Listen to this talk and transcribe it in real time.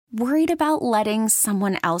Worried about letting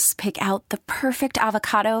someone else pick out the perfect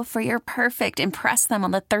avocado for your perfect impress them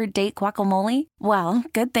on the third date guacamole? Well,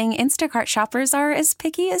 good thing Instacart shoppers are as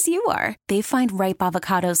picky as you are. They find ripe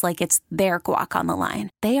avocados like it's their guac on the line.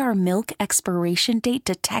 They are milk expiration date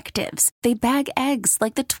detectives. They bag eggs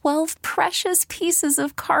like the 12 precious pieces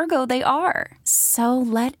of cargo they are. So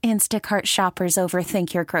let Instacart shoppers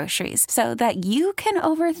overthink your groceries so that you can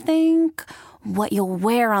overthink what you'll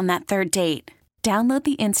wear on that third date. Download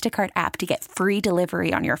the Instacart app to get free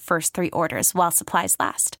delivery on your first 3 orders while supplies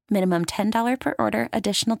last. Minimum $10 per order.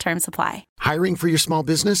 Additional terms apply. Hiring for your small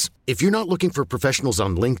business? If you're not looking for professionals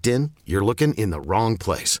on LinkedIn, you're looking in the wrong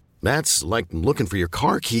place. That's like looking for your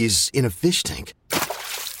car keys in a fish tank.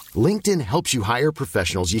 LinkedIn helps you hire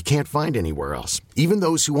professionals you can't find anywhere else, even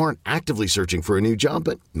those who aren't actively searching for a new job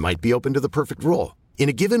but might be open to the perfect role. In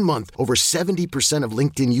a given month, over 70% of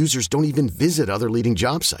LinkedIn users don't even visit other leading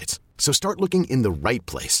job sites. So start looking in the right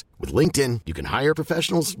place. With LinkedIn, you can hire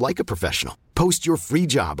professionals like a professional. Post your free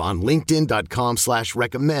job on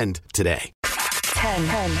linkedin.com/recommend today.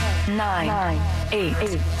 10, 9,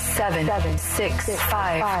 8, 7, 6,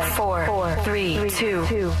 5, 4, 3, 2,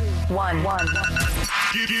 1.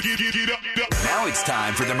 Now it's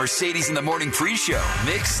time for the Mercedes in the Morning pre-show.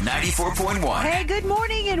 Mix 94.1. Hey, good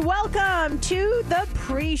morning and welcome to the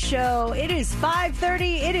pre-show. It is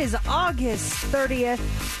 5:30. It is August 30th.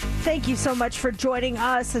 Thank you so much for joining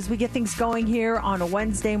us as we get things going here on a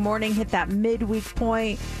Wednesday morning. Hit that midweek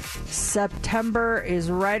point. September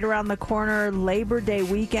is right around the corner. Labor Day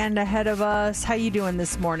weekend ahead of us. How you doing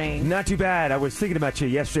this morning? Not too bad. I was thinking about you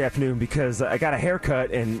yesterday afternoon because I got a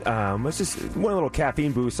haircut and it's just one little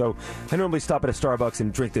caffeine boost. So I normally stop at a Starbucks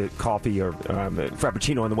and drink the coffee or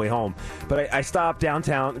Frappuccino on the way home. But I stopped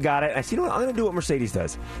downtown, got it. I said, you know what? I'm going to do what Mercedes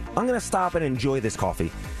does. I'm going to stop and enjoy this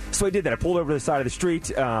coffee. So I did that. I pulled over to the side of the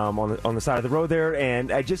street on the side of the road there,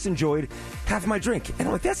 and I just enjoyed half my drink. And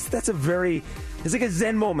I'm like, that's a very... It's like a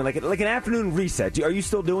zen moment, like an afternoon reset. Are you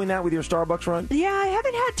still doing that with your Starbucks run? Yeah, I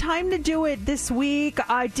haven't had time to do it this week.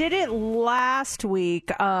 I did it last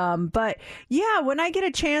week. But yeah, when I get a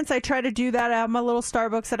chance, I try to do that. I have my little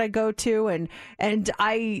Starbucks that I go to, and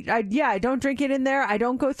I don't drink it in there. I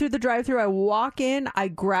don't go through the drive-thru. I walk in, I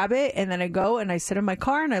grab it, and then I go and I sit in my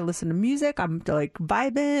car and I listen to music. I'm like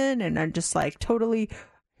vibing, and I'm just like totally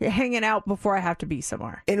hanging out before I have to be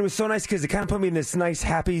somewhere. And it was so nice because it kind of put me in this nice,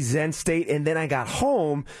 happy Zen state. And then I got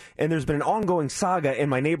home, and there's been an ongoing saga in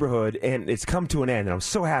my neighborhood, and it's come to an end. And I'm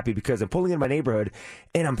so happy because I'm pulling in my neighborhood,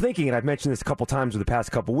 and I'm thinking, and I've mentioned this a couple times over the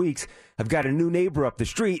past couple weeks, I've got a new neighbor up the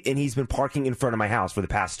street, and he's been parking in front of my house for the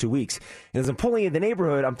past 2 weeks. And as I'm pulling in the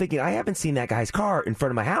neighborhood, I'm thinking, I haven't seen that guy's car in front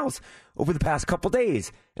of my house over the past couple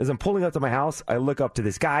days. As I'm pulling up to my house, I look up to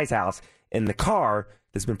this guy's house, and the car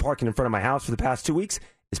that's been parking in front of my house for the past 2 weeks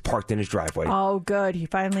is parked in his driveway. Oh, good. He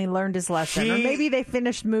finally learned his lesson. Or maybe they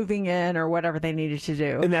finished moving in or whatever they needed to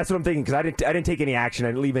do. And that's what I'm thinking, because I didn't take any action.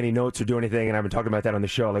 I didn't leave any notes or do anything, and I've been talking about that on the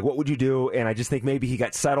show. Like, what would you do? And I just think maybe he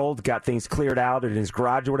got settled, got things cleared out in his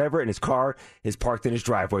garage or whatever, and his car is parked in his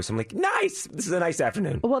driveway. So I'm like, nice! This is a nice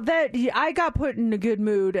afternoon. Well, I got put in a good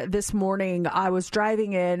mood this morning. I was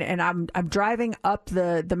driving in, and I'm driving up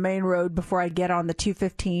the main road before I get on the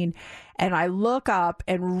 215, and I look up,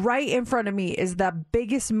 and right in front of me is the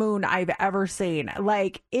biggest moon I've ever seen.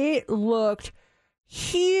 Like, it looked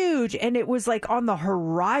huge, and it was like on the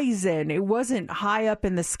horizon. It wasn't high up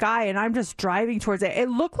in the sky, and I'm just driving towards it. It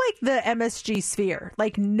looked like the MSG sphere.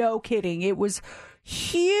 Like, no kidding. It was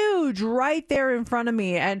huge right there in front of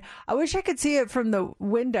me, and I wish I could see it from the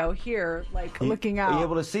window here, like looking out. Are you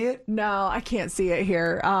able to see it? No, I can't see it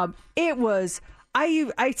here. It was...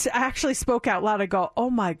 I actually spoke out loud. I go, oh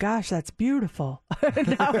my gosh, that's beautiful.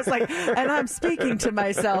 And I was like, and I'm speaking to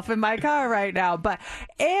myself in my car right now, but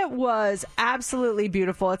it was absolutely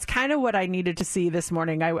beautiful. It's kind of what I needed to see this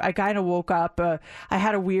morning. I kind of woke up. I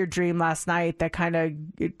had a weird dream last night that kind of,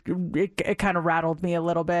 it kind of rattled me a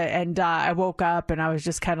little bit. And I woke up and I was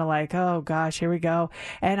just kind of like, oh gosh, here we go.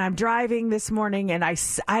 And I'm driving this morning, and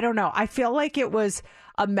I don't know. I feel like it was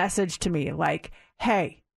a message to me, like,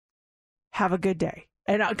 hey, have a good day.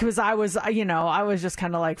 And because I was just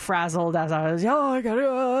kind of like frazzled as I was, I got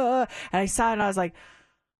it. And I saw it and I was like,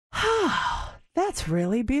 oh, that's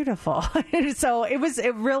really beautiful. So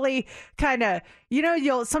it really kind of,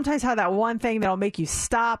 you'll sometimes have that one thing that'll make you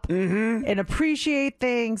stop and appreciate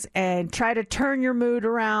things and try to turn your mood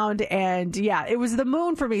around. And yeah, it was the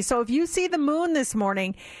moon for me. So if you see the moon this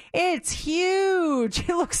morning, it's huge.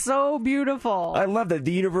 It looks so beautiful. I love that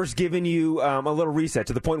the universe giving you a little reset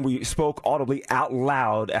to the point where you spoke audibly out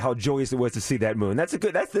loud how joyous it was to see that moon. This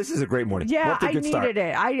is a great morning. Yeah, I needed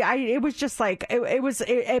it. It was just like,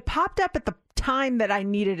 it popped up at the time that I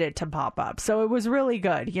needed it to pop up. So it was really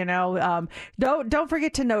good, you know. Don't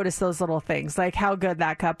forget to notice those little things, like how good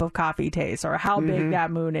that cup of coffee tastes, or how big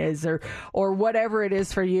that moon is, or whatever it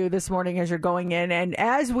is for you this morning as you're going in. And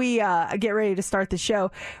as we get ready to start the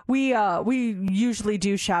show, we usually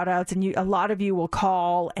do shout outs, and a lot of you will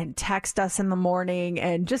call and text us in the morning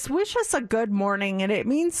and just wish us a good morning, and it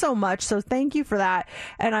means so much. So thank you for that.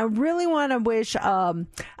 And I really want to wish a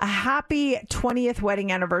happy 20th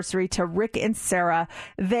wedding anniversary to Rick and Sarah.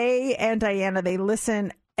 They and Diana, they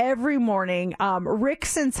listen every morning. Rick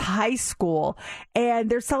since high school, and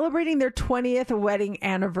they're celebrating their 20th wedding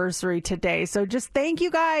anniversary today. So just thank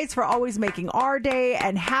you guys for always making our day,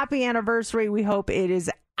 and happy anniversary. We hope it is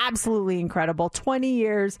absolutely incredible. 20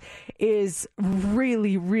 years is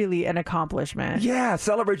really, really an accomplishment. Yeah,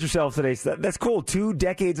 celebrate yourselves today. That's cool. 2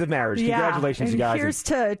 decades of marriage. Congratulations, and you guys. Here's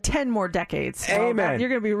to 10 more decades. Amen. Well, you're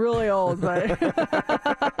going to be really old, but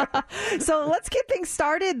so let's get things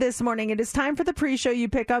started this morning. It is time for the pre-show You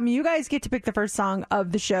Pick 'em. You guys get to pick the first song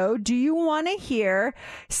of the show. Do you want to hear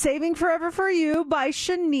Saving Forever for You by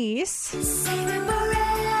Shanice? Saving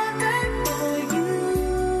forever for you,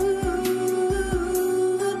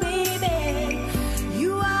 baby.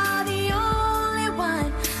 You are the only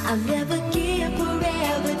one I'll never give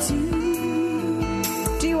forever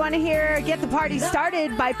to. Do you want to hear Get the Party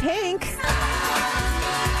Started by Pink?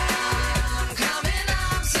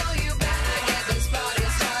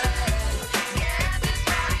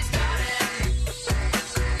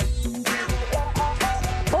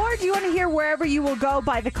 Or do you want to hear Wherever You Will Go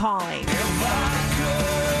by The Calling?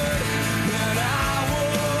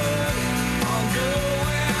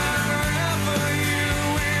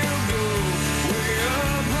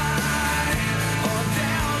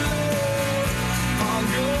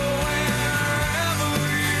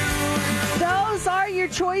 Those are your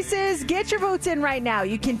choices. Get your votes in right now.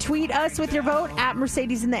 You can tweet us with your vote at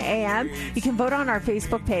Mercedes in the AM. You can vote on our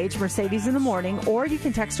Facebook page, Mercedes in the Morning, or you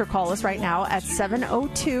can text or call us right now at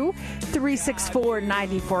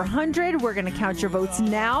 702-364-9400. We're going to count your votes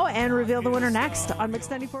now and reveal the winner next on Mix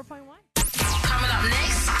 94.1. Coming up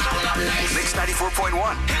next. Mix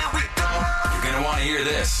 94.1. You're going to want to hear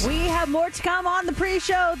this. We have more to come on the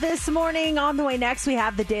pre-show this morning. On the way next, we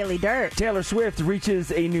have the Daily Dirt. Taylor Swift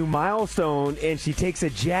reaches a new milestone, and she takes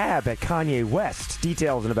a jab at Kanye West.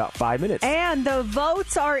 Details in about 5 minutes. And the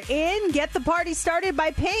votes are in. Get the Party Started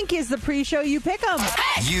by Pink is the pre-show You Pick 'em.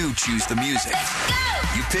 You choose the music.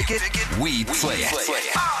 You pick it, we play it.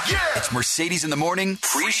 It's Mercedes in the Morning,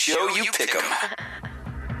 pre-show You Pick 'em.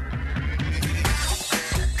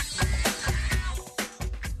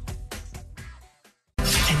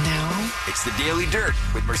 It's the Daily Dirt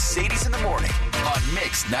with Mercedes in the Morning on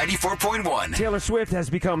Mix 94.1. Taylor Swift has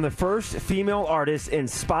become the first female artist in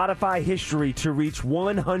Spotify history to reach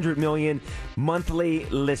 100 million monthly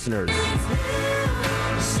listeners.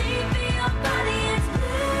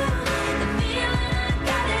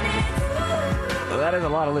 That is a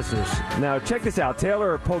lot of listeners. Now, check this out.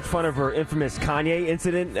 Taylor poked fun of her infamous Kanye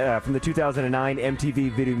incident from the 2009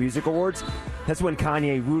 MTV Video Music Awards. That's when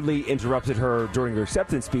Kanye rudely interrupted her during her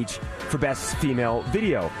acceptance speech for Best Female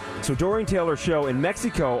Video. So during Taylor's show in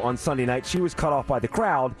Mexico on Sunday night, she was cut off by the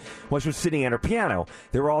crowd while she was sitting at her piano.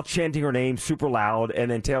 They were all chanting her name super loud,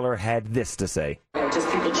 and then Taylor had this to say. Just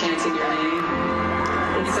people chanting your name.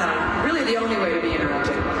 It's really the only way to be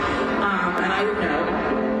interrupted. And I would know.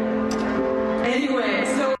 Anyway,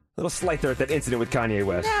 so... Little slight there at that incident with Kanye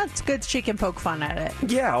West. Yeah, it's good she can poke fun at it.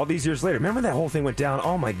 Yeah, all these years later. Remember that whole thing went down?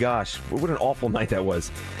 Oh my gosh, what an awful night that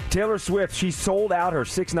was. Taylor Swift, she sold out her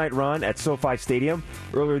 6-night run at SoFi Stadium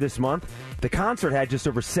earlier this month. The concert had just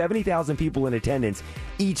over 70,000 people in attendance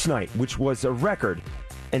each night, which was a record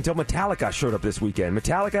until Metallica showed up this weekend.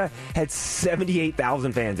 Metallica had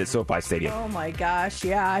 78,000 fans at SoFi Stadium. Oh my gosh,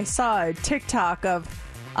 yeah. I saw a TikTok of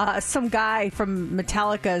some guy from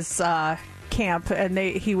Metallica's camp, and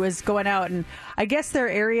he was going out, and I guess their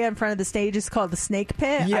area in front of the stage is called the Snake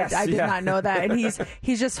Pit. Yes, I did not know that. And he's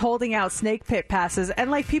just holding out Snake Pit passes,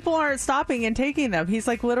 and like people aren't stopping and taking them. He's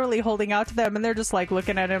like literally holding out to them, and they're just like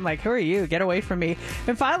looking at him like, "Who are you? Get away from me!"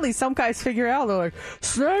 And finally, some guys figure out, they're like,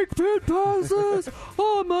 "Snake Pit passes!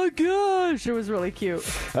 Oh my gosh!" It was really cute.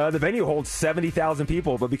 The venue holds 70,000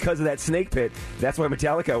 people, but because of that Snake Pit, that's why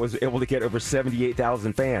Metallica was able to get over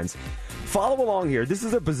 78,000 fans. Follow along here. This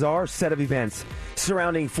is a bizarre set of events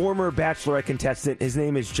surrounding former Bachelorette contestant. His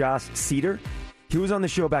name is Josh Cedar. He was on the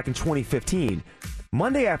show back in 2015.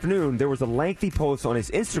 Monday afternoon, there was a lengthy post on his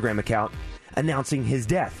Instagram account announcing his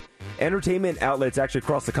death. Entertainment outlets actually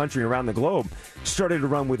across the country and around the globe started to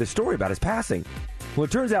run with a story about his passing. Well,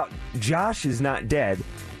 it turns out Josh is not dead.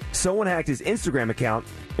 someone hacked his Instagram account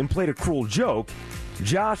and played a cruel joke.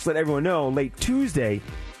 Josh let everyone know late Tuesday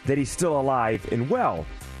that he's still alive and well.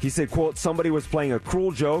 He said, quote, somebody was playing a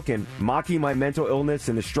cruel joke and mocking my mental illness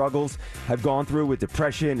and the struggles I've gone through with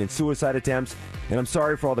depression and suicide attempts, and I'm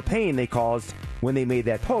sorry for all the pain they caused when they made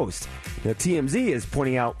that post. Now, TMZ is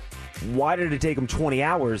pointing out, why did it take him 20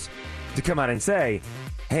 hours to come out and say,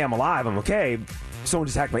 hey, I'm alive, I'm okay? Someone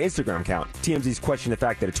just hacked my Instagram account. TMZ's questioned the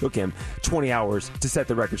fact that it took him 20 hours to set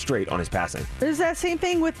the record straight on his passing. There's that same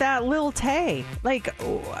thing with that Lil Tay. Like,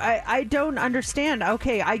 I don't understand.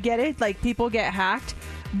 Okay, I get it. Like, people get hacked.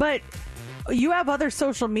 But you have other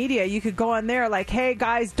social media. You could go on there like, hey,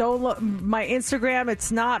 guys, don't look. My Instagram, it's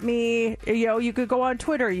not me. You know, you could go on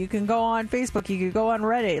Twitter. You can go on Facebook. You could go on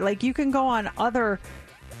Reddit. Like, you can go on other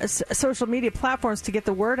social media platforms to get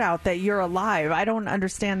the word out that you're alive. I don't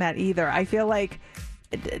understand that either. I think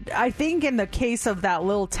in the case of that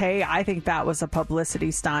Lil Tay, I think that was a publicity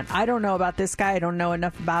stunt. I don't know about this guy. I don't know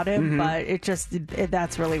enough about him, but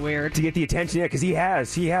that's really weird. To get the attention, yeah, because he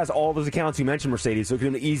has all those accounts you mentioned, Mercedes, so it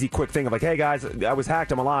could be an easy, quick thing of like, hey, guys, I was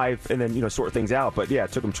hacked, I'm alive, and then, sort things out. But, yeah,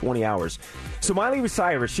 it took him 20 hours. So Miley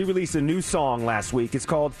Cyrus, she released a new song last week. It's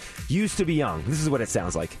called Used to Be Young. This is what it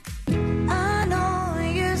sounds like. I know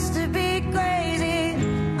it used to be crazy.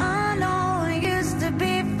 I know it used to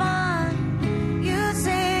be fun. You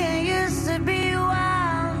say it used to be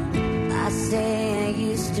wild. I say it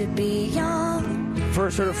used to be young.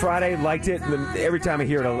 First heard it Friday, liked it, and then every time I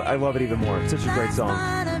hear it, I love it even more. It's such a great song.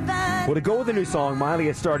 Well, to go with the new song, Miley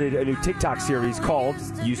has started a new TikTok series called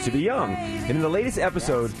Used to Be Young. And in the latest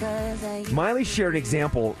episode, Miley shared an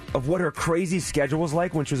example of what her crazy schedule was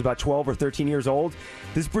like when she was about 12 or 13 years old.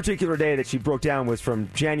 This particular day that she broke down was from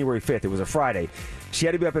January 5th. It was a Friday. She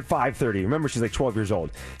had to be up at 5:30. Remember, she's like 12 years old.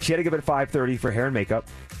 She had to get up at 5:30 for hair and makeup.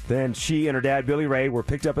 Then she and her dad, Billy Ray, were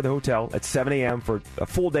picked up at the hotel at 7 a.m. for a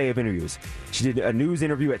full day of interviews. She did a news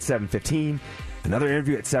interview at 7:15. Another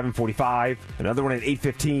interview at 7:45, another one at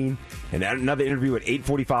 8:15, and another interview at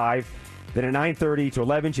 8:45. Then at 9:30 to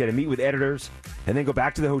 11, she had to meet with editors, and then go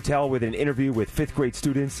back to the hotel with an interview with 5th grade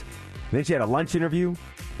students. And then she had a lunch interview,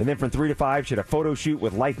 and then from 3 to 5, she had a photo shoot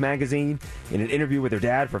with Life magazine and an interview with her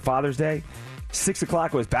dad for Father's Day. 6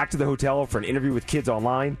 o'clock was back to the hotel for an interview with kids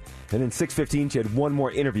online, and then 6:15, she had one more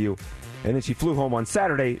interview. And then she flew home on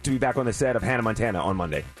Saturday to be back on the set of Hannah Montana on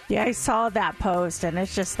Monday. Yeah, I saw that post, and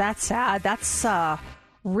it's just, that's sad. That's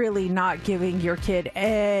really not giving your kid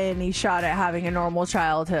any shot at having a normal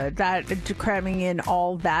childhood. That cramming in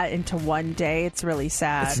all that into one day, it's really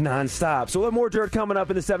sad. It's nonstop. So we'll have more dirt coming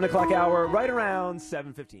up in the 7 o'clock hour, right around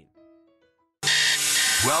 7:15.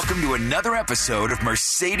 Welcome to another episode of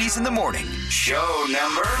Mercedes in the Morning, show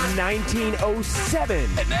number 1907.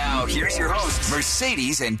 And now, here's your hosts,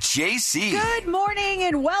 Mercedes and JC. Good morning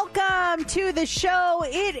and welcome to the show.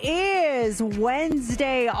 It is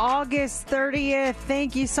Wednesday, August 30th.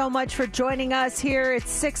 Thank you so much for joining us here.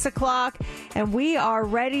 It's 6 o'clock, and we are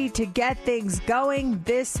ready to get things going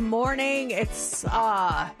this morning. It's,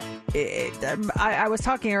 I was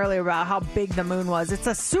talking earlier about how big the moon was. It's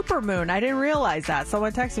a super moon. I didn't realize that.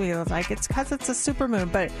 Someone texted me and I was like, it's because it's a super moon.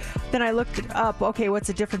 But then I looked it up. Okay, what's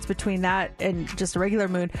the difference between that and just a regular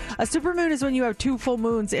moon? A super moon is when you have two full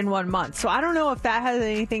moons in 1 month. So I don't know if that has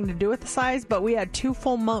anything to do with the size, but we had two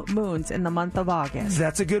full moons in the month of August.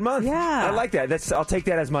 That's a good month. Yeah. I like that. I'll take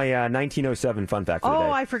that as my 1907 fun fact for the day.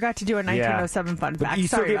 Oh, I forgot to do a 1907 fun fact. But you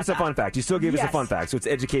still Sorry gave about us a that. fun fact. You still gave us a fun fact. So it's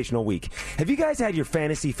educational week. Have you guys had your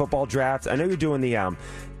fantasy football draft? I know you're doing the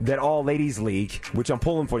that all ladies league, which I'm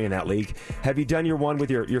pulling for you in that league. Have you done your one with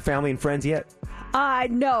your family and friends yet?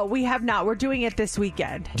 No, we have not. We're doing it this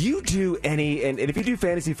weekend. Do you do any, and if you do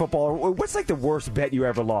fantasy football, what's like the worst bet you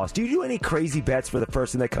ever lost? Do you do any crazy bets for the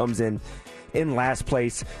person that comes in last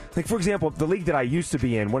place? Like, for example, the league that I used to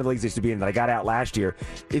be in, one of the leagues I used to be in that I got out last year,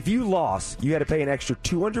 if you lost, you had to pay an extra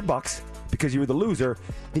 $200 because you were the loser.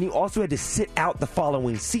 Then you also had to sit out the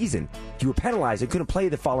following season. You were penalized and couldn't play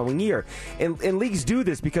the following year. And leagues do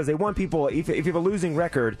this because they want people, if you have a losing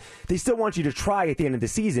record, they still want you to try at the end of the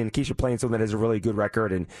season, in case you're playing someone that has a really good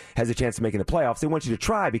record and has a chance of making the playoffs. They want you to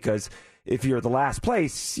try because if you're the last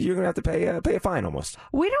place, you're going to have to pay a fine almost.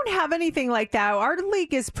 We don't have anything like that. Our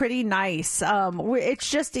league is pretty nice. It's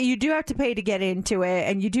just you do have to pay to get into it,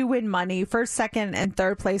 and you do win money. First, second, and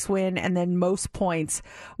third place win, and then most points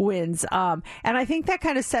wins. And I think that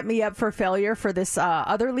kind of set me up for failure for this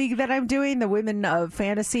other league that I'm doing, the Women of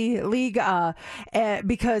Fantasy League,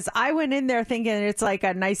 because I went in there thinking it's like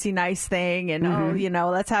a nicey nice thing, and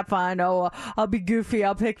let's have fun. I'll be goofy.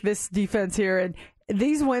 I'll pick this defense here, and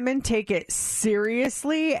these women take it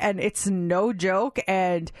seriously, and it's no joke.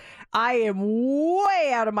 And I am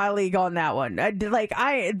way out of my league on that one.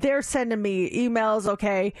 They're sending me emails.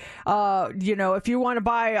 Okay, if you want to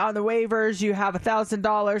buy on the waivers, you have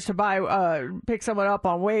 $1,000 to buy, pick someone up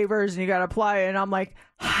on waivers, and you got to apply. And I'm like,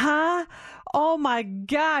 huh? Oh my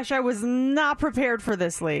gosh, I was not prepared for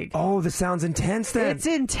this league. Oh, this sounds intense then. It's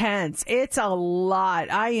intense. It's a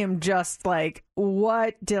lot. I am just like,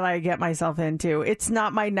 what did I get myself into? It's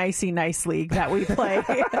not my nicey nice league that we play.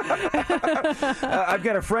 I've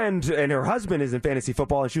got a friend, and her husband is in fantasy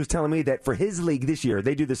football, and she was telling me that for his league this year,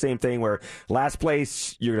 they do the same thing where last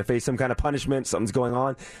place, you're going to face some kind of punishment, something's going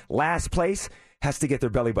on. Last place has to get their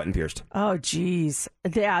belly button pierced. Oh, geez.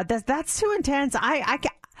 Yeah, that's too intense.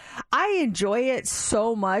 I enjoy it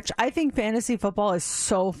so much. I think fantasy football is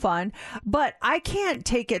so fun, but I can't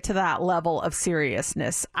take it to that level of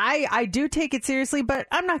seriousness. I do take it seriously, but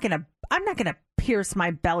I'm not gonna pierce my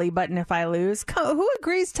belly button if I lose. Who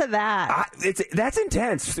agrees to that? That's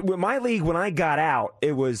intense. With my league, when I got out,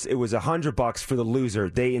 it was $100 for the loser.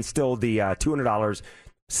 They instilled the $200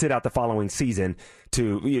 sit out the following season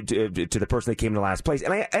to the person that came in last place.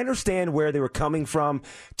 And I understand where they were coming from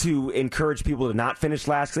to encourage people to not finish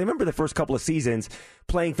last. Because I remember the first couple of seasons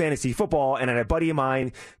playing fantasy football, and I had a buddy of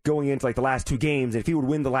mine going into like the last two games, and if he would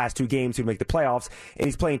win the last two games, he would make the playoffs. And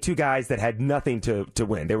he's playing two guys that had nothing to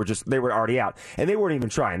win. They were already out, and they weren't even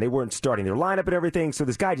trying. They weren't starting their lineup and everything. So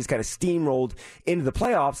this guy just kind of steamrolled into the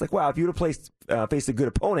playoffs. Like, wow, if you would have faced a good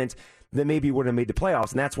opponent, then maybe you wouldn't have made the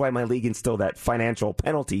playoffs. And that's why my league instilled that financial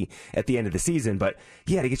penalty at the end of the season. But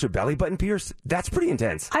yeah, to get your belly button pierced, that's pretty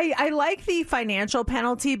intense. I like the financial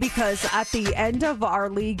penalty because at the end of our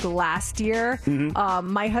league last year,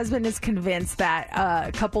 my husband is convinced that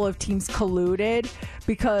a couple of teams colluded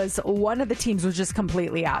because one of the teams was just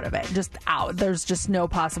completely out of it, just out. There's just no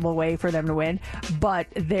possible way for them to win. But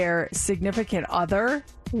their significant other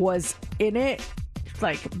was in it,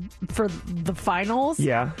 like for the finals.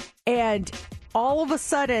 Yeah. And all of a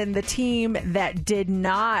sudden, the team that did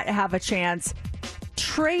not have a chance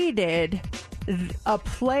traded a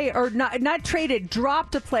player, or not traded,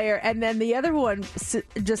 dropped a player, and then the other one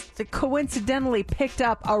just coincidentally picked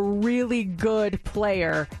up a really good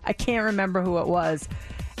player. I can't remember who it was,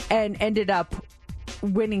 and ended up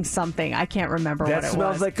winning something. I can't remember what it was. That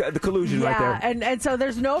smells like the collusion right there. And so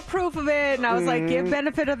there's no proof of it. And I was like, give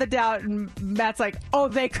benefit of the doubt. And Matt's like, oh,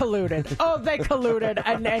 they colluded.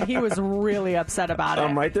 And he was really upset about it.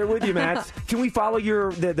 I'm right there with you, Matt. Can we follow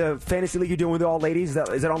the fantasy league you're doing with all ladies?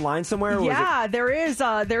 Is that online somewhere? Yeah, there is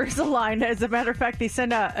a line. As a matter of fact, they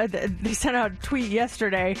sent out a tweet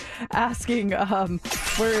yesterday asking,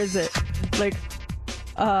 where is it? Like,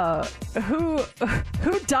 who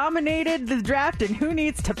dominated the draft and who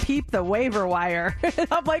needs to peep the waiver wire?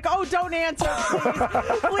 I'm like, oh, don't answer,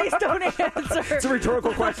 please. Please don't answer. It's a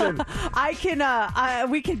rhetorical question.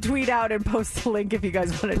 We can tweet out and post the link if you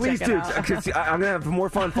guys want to check it out. Please do. I'm going to have more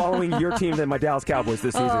fun following your team than my Dallas Cowboys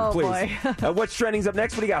this season. Oh, please. What's trending's up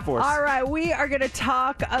next? What do you got for us? All right, we are going to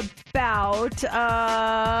talk about,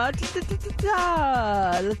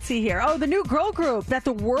 let's see here. Oh, the new girl group that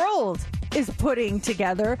the world is putting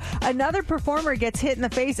together. Another performer gets hit in the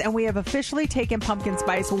face, and we have officially taken pumpkin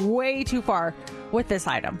spice way too far with this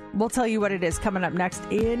item. We'll tell you what it is coming up next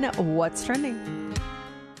in What's Trending. Are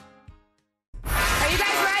you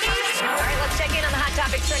guys ready? All right, let's check in on the hot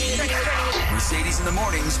topics trending. Mercedes in the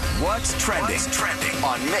mornings. What's trending?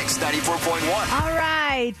 On Mix 94.1. All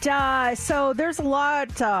right. So there's a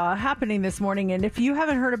lot happening this morning, and if you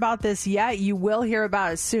haven't heard about this yet, you will hear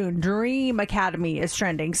about it soon. Dream Academy is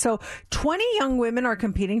trending. So 20 young women are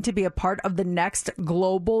competing to be a part of the next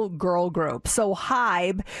global girl group. So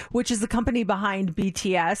Hiiiii, which is the company behind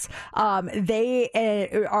BTS, they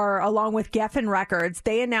are, along with Geffen Records,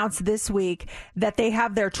 they announced this week that they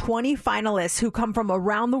have their 20 finalists who come from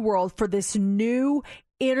around the world for this new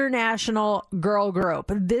international girl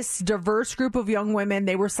group. This diverse group of young women,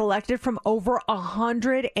 they were selected from over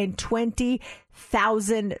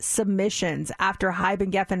 120,000 submissions after Hiiiii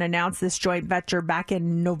and Geffen announced this joint venture back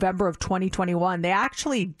in November of 2021. They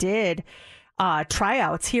actually did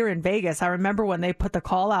tryouts here in Vegas. I remember when they put the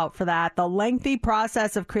call out for that. The lengthy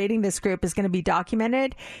process of creating this group is going to be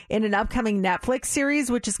documented in an upcoming Netflix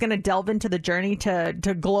series, which is going to delve into the journey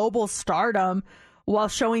to global stardom. while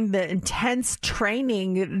showing the intense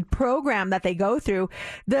training program that they go through.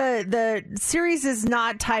 The series is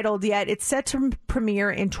not titled yet. It's set to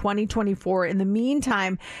premiere in 2024. In the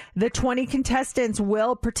meantime, the 20 contestants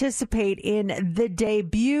will participate in the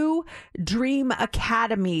debut Dream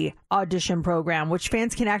Academy audition program, which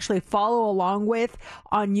fans can actually follow along with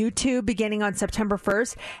on YouTube beginning on September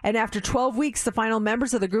 1st. And after 12 weeks, the final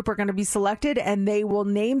members of the group are going to be selected, and they will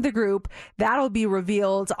name the group. That'll be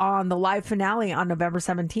revealed on the live finale on November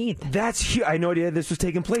 17th. That's huge. I had no idea this was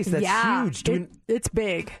taking place. That's huge. It's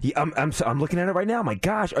big. Yeah, I'm looking at it right now. My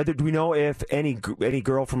gosh, do we know if any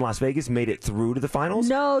girl from Las Vegas made it through to the finals?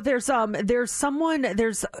 No, there's someone.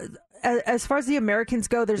 As far as the Americans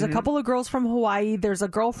go, there's a couple of girls from Hawaii. There's a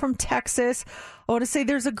girl from Texas. I want to say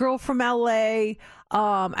there's a girl from LA.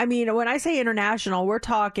 I mean, when I say international, we're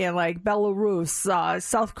talking like Belarus,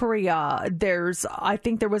 South Korea. I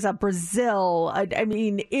think there was a Brazil. I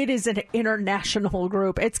mean, it is an international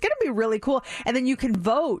group. It's going to be really cool. And then you can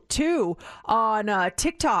vote too on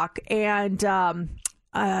TikTok and,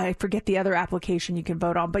 I forget the other application you can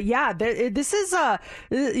vote on. But yeah, this is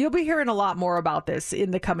you'll be hearing a lot more about this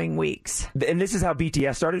in the coming weeks. And this is how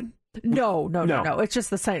BTS started? No. It's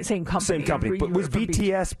just the same company. Same company. But was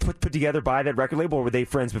BTS put together by that record label, or were they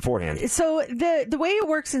friends beforehand? So the way it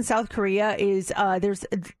works in South Korea is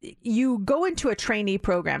you go into a trainee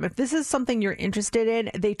program. If this is something you're interested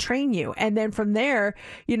in, they train you. And then from there,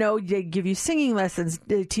 they give you singing lessons.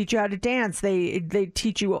 They teach you how to dance. They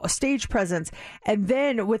teach you a stage presence. And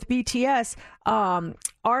then with BTS,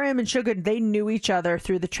 RM and Suga, they knew each other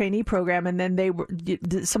through the trainee program, and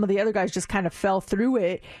then some of the other guys just kind of fell through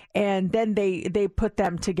it, and then they put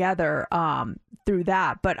them together through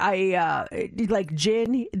that. But like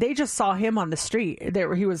Jin, they just saw him on the street.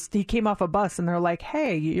 He came off a bus, and they're like,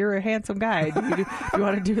 "Hey, you're a handsome guy. Do you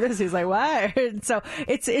want to do this?" He's like, "What?" And so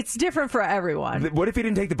it's different for everyone. What if he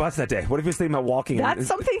didn't take the bus that day? What if he was thinking about walking? That's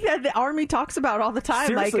something that the Army talks about all the time.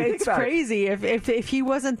 Seriously, like, it's crazy. If he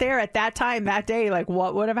wasn't there at that time that day, like,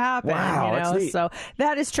 what would have happened? Wow, that's neat. So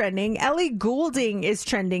that is trending. Ellie Goulding is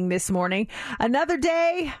trending this morning. Another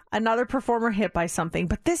day, another performer hit by something,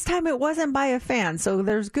 but this time it wasn't by a fan. So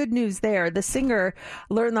there's good news there. The singer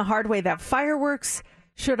learned the hard way that fireworks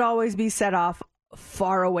should always be set off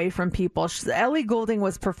far away from people. Ellie Goulding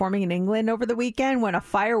was performing in England over the weekend when a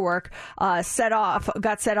firework got set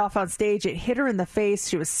off on stage. It hit her in the face.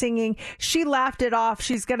 She was singing. She laughed it off.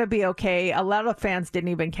 She's going to be okay. A lot of fans didn't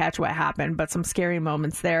even catch what happened, but some scary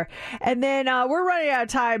moments there. And then we're running out of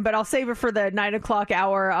time, but I'll save it for the 9 o'clock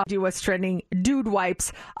hour. Do what's trending. Dude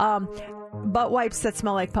wipes. Butt wipes that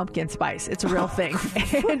smell like pumpkin spice. It's a real thing.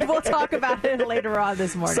 And we'll talk about it later on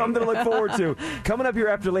this morning. Something to look forward to. Coming up here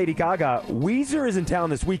after Lady Gaga, Weezer is in town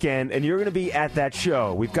this weekend, and you're going to be at that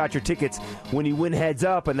show. We've got your tickets when you win Heads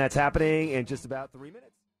Up, and that's happening in just about 3 minutes.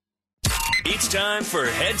 It's time for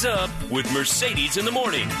Heads Up with Mercedes in the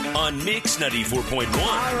Morning on Mix 94.1.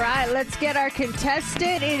 All right, let's get our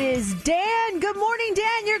contestant. It is Dan. Good morning,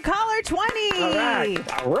 Dan. You're caller 20.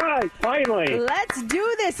 All right, finally. Let's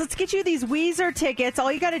do this. Let's get you these Weezer tickets.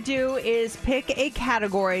 All you got to do is pick a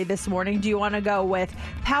category this morning. Do you want to go with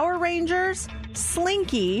Power Rangers,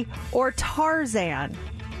 Slinky, or Tarzan?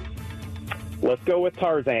 Let's go with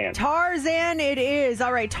Tarzan. Tarzan it is.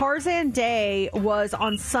 All right, Tarzan Day was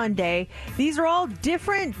on Sunday. These are all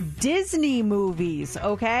different Disney movies,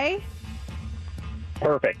 okay?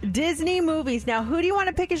 Perfect. Disney movies. Now, who do you want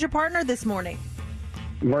to pick as your partner this morning?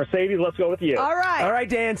 Mercedes, let's go with you. All right. All right,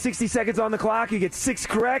 Dan, 60 seconds on the clock. You get 6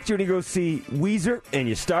 correct. You're going to go see Weezer, and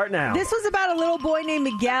you start now. This was about a little boy named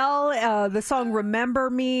Miguel. The song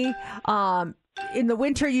Remember Me. In the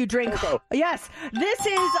winter you drink. Yes, this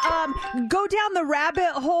is Go Down the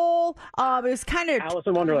Rabbit Hole. It was kind of Alice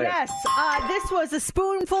in Wonderland. Yes, this was A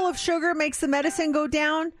Spoonful of Sugar Makes the Medicine Go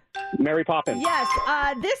Down. Mary Poppins. Yes,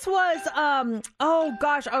 this was oh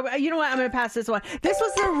gosh, you know what, I'm gonna pass this one. This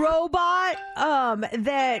was the robot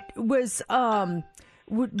that was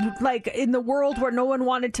like in the world where no one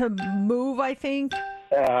wanted to move, I think.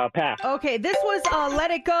 Pass. Okay, this was Let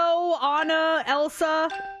It Go, Anna, Elsa.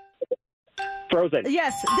 Frozen.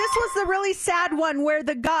 Yes, this was the really sad one where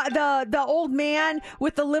the old man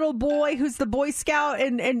with the little boy who's the Boy Scout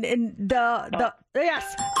and the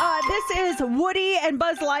yes. This is Woody and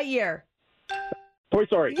Buzz Lightyear. Toy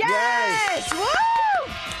Story. Yes!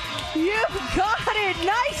 Woo! You got it.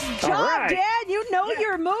 Nice job, right. Dan. You know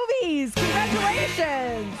your movies.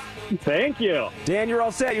 Congratulations. Thank you. Dan, you're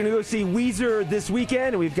all set. You're going to go see Weezer this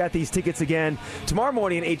weekend, and we've got these tickets again tomorrow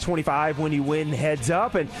morning at 8:25 when you win Heads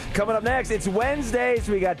Up. And coming up next, it's Wednesday,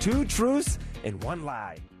 so we got 2 truths and 1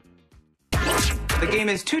 lie. The game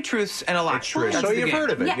is 2 truths and a lie. It's true. That's So the you've game.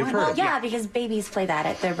 heard of it. Yeah, You've heard of it. because babies play that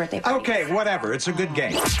at their birthday parties. Okay, whatever. It's a good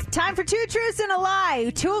game. Time for 2 truths and a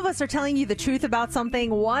lie. 2 of us are telling you the truth about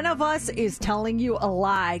something. 1 of us is telling you a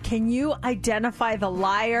lie. Can you identify the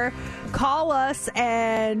liar? Call us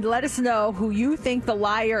and let us know who you think the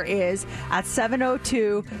liar is at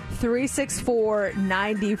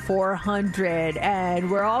 702-364-9400.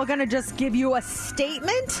 And we're all going to just give you a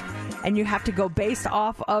statement, and you have to go based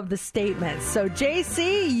off of the statement. So,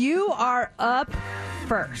 JC, you are up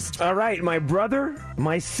first. All right, my brother,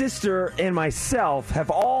 my sister, and myself have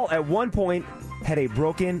all at one point had a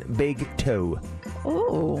broken big toe.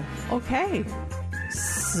 Oh, okay.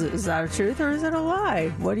 Is that a truth or is it a lie?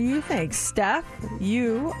 What do you think? Steph,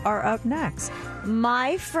 you are up next.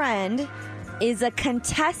 My friend is a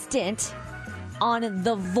contestant on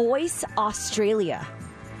The Voice Australia.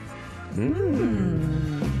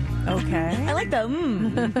 Okay. I like the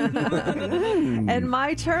And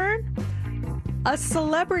my turn? A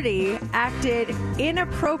celebrity acted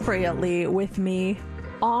inappropriately with me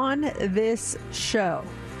on this show.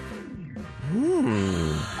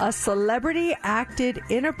 A celebrity acted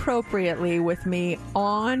inappropriately with me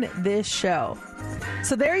on this show.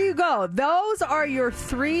 So there you go. Those are your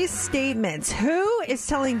 3 statements. Who is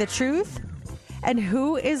telling the truth and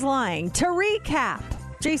who is lying? To recap,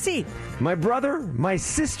 JC. My brother, my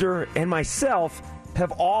sister, and myself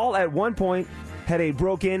have all at one point had a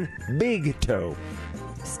broken big toe.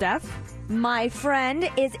 Steph? My friend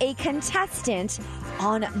is a contestant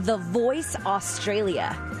on The Voice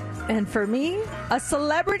Australia. And for me, a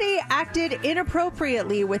celebrity acted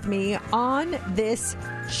inappropriately with me on this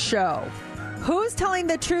show. Who's telling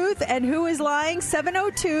the truth and who is lying?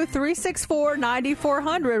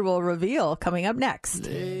 702-364-9400 will reveal coming up next.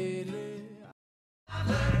 It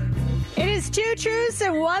is 2 truths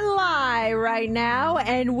and 1 lie right now,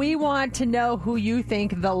 and we want to know who you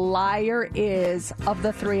think the liar is of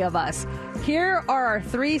the 3 of us. Here are our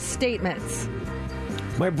 3 statements.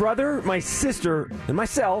 My brother, my sister, and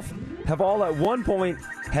myself have all at one point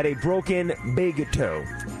had a broken big toe.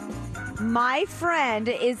 My friend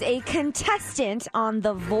is a contestant on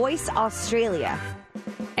The Voice Australia.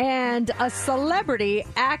 And a celebrity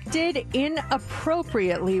acted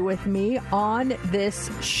inappropriately with me on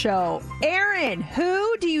this show. Aaron,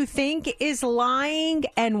 who do you think is lying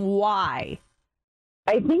and why?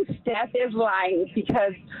 I think Steph is lying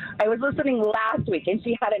because I was listening last week and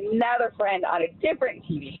she had another friend on a different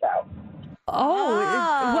TV show.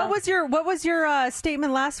 What was your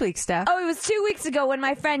statement last week, Steph? Oh, it was 2 weeks ago when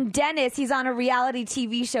my friend Dennis, he's on a reality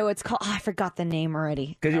TV show. It's called, I forgot the name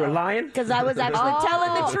already. Because you were lying? Because I was actually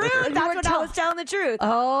telling the truth. That's when I was telling the truth.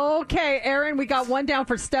 Okay, Aaron, we got 1 down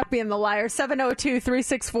for Steph being the liar.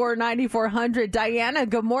 702-364-9400. Diana,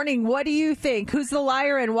 good morning. What do you think? Who's the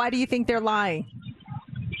liar and why do you think they're lying?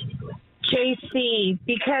 JC,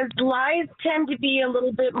 because lies tend to be a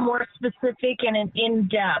little bit more specific and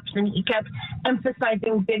in-depth, and he kept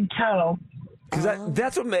emphasizing big toe. Because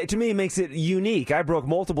that's what, to me, makes it unique. I broke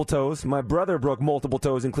multiple toes. My brother broke multiple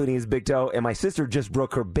toes, including his big toe, and my sister just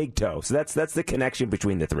broke her big toe. So that's the connection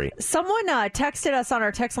between the 3. Someone texted us on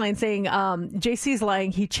our text line saying JC's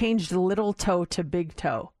lying. He changed little toe to big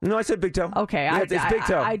toe. No, I said big toe. Okay, yeah, it's big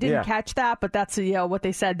toe. I didn't catch that, but that's what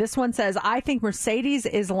they said. This one says, I think Mercedes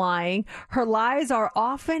is lying. Her lies are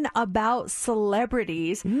often about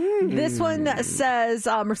celebrities. This one says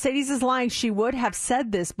Mercedes is lying. She would have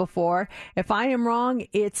said this before. If I am wrong,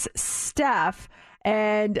 it's Steph.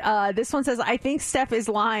 And this one says, I think Steph is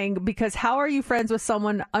lying because how are you friends with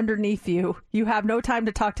someone underneath you? You have no time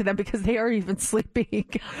to talk to them because they are even sleeping.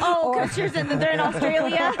 Oh, because they're in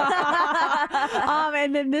Australia?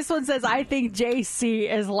 And then this one says, I think JC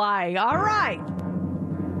is lying. All right.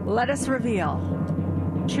 Let us reveal.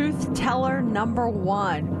 Truth teller number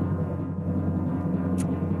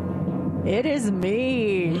 1. It is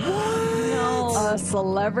me. No. A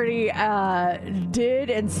celebrity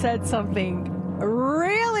did and said something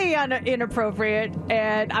really inappropriate,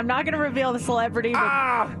 and I'm not going to reveal the celebrity,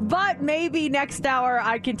 but maybe next hour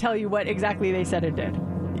I can tell you what exactly they said it did.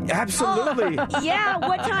 Absolutely. Yeah,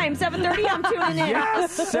 what time? 7:30? I'm tuning in.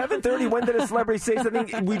 Yes, 7:30. When did a celebrity say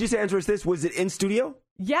something? We just answer this. Was it in studio?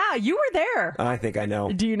 Yeah, you were there. I think I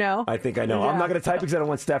know. Do you know? I think I know. Yeah. I'm not going to type because I don't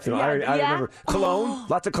want Steph to know. I remember. Cologne?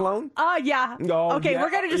 Lots of cologne? Yeah. Oh, okay, yeah.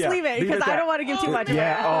 we're going to just leave it because I don't want to give too much away.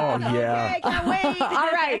 Yeah. Oh, yeah. Okay, I can't wait.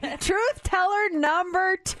 All right. Truth teller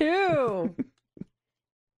number 2.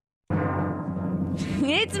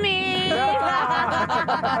 It's me. Another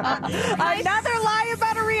lie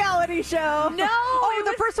about a reality show. No,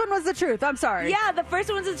 the first one was the truth. I'm sorry. Yeah, the first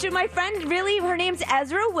one was the truth. My friend, really, her name's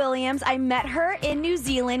Ezra Williams. I met her in New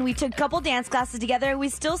Zealand. We took a couple dance classes together. We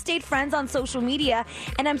still stayed friends on social media,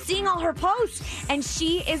 and I'm seeing all her posts, and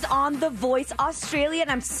she is on The Voice Australia,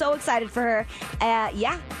 and I'm so excited for her.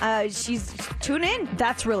 She's tune in.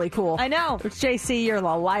 That's really cool. I know. JC, you're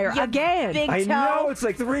a liar again. Big I toe. know, it's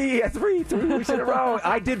like three weeks in a row.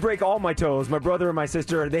 I did break all my toes. My brother and my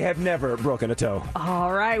sister, they have never broken a toe.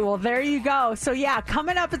 All right, well, there you go. So, yeah,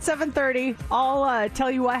 coming up at 7:30, I'll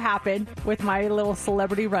tell you what happened with my little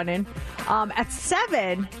celebrity run-in. At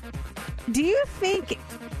 7, do you think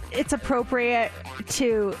it's appropriate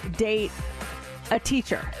to date a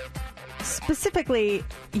teacher? Specifically,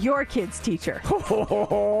 your kid's teacher.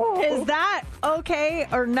 Is that okay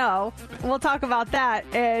or no? We'll talk about that.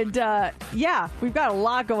 And, we've got a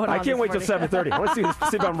lot going on. I can't wait till 7:30. Let's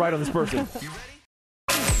see if I'm right on this person.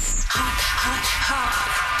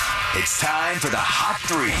 It's time for the Hot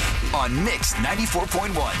 3 on Mix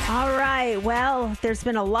 94.1. All right. Well, there's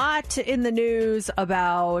been a lot in the news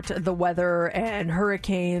about the weather and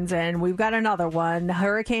hurricanes, and we've got another one.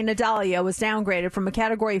 Hurricane Idalia was downgraded from a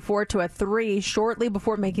Category 4 to a 3 shortly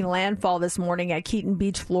before making landfall this morning at Keaton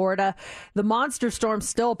Beach, Florida. The monster storm's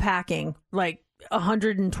still packing,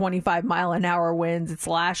 125-mile-an-hour winds. It's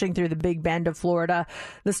lashing through the Big Bend of Florida.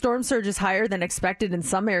 The storm surge is higher than expected in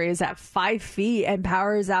some areas at 5 feet and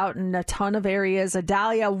power is out in a ton of areas.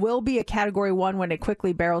 Idalia will be a Category 1 when it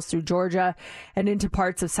quickly barrels through Georgia and into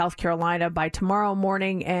parts of South Carolina by tomorrow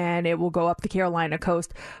morning, and it will go up the Carolina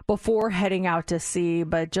coast before heading out to sea.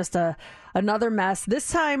 But just another mess, this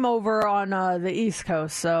time over on the East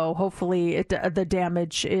Coast. So hopefully the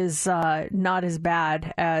damage is not as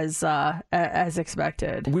bad as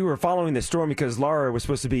expected. We were following the storm because Laura was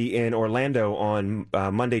supposed to be in Orlando on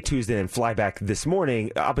Monday, Tuesday, and fly back this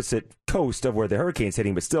morning, opposite coast of where the hurricane's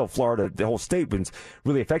hitting, but still Florida, the whole state was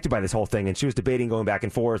really affected by this whole thing, and she was debating going back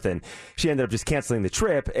and forth, and she ended up just canceling the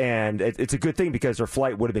trip, and it's a good thing because her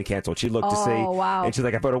flight would have been canceled. She looked to see, and she's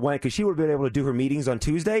like, I thought it went, because she would have been able to do her meetings on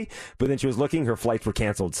Tuesday, but then she was looking, her flights were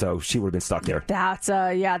canceled, so she would have been stuck there. That's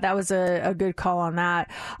that was a good call on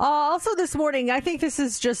that. Also this morning, I think this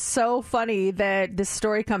is just so funny that this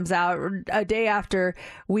story comes out a day after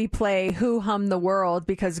we play Who Hummed the World,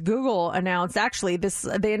 because Google announced,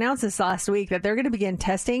 they announced this last week, that they're going to begin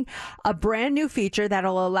testing a brand new feature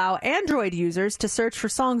that'll allow Android users to search for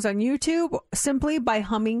songs on YouTube simply by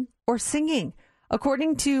humming or singing.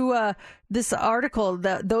 According to this article,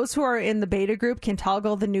 those who are in the beta group can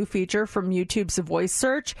toggle the new feature from YouTube's voice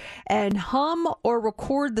search and hum or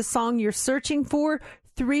record the song you're searching for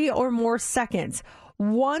 3 or more seconds.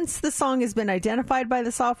 Once the song has been identified by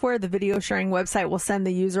the software, the video sharing website will send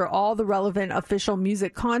the user all the relevant official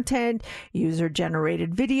music content, user-generated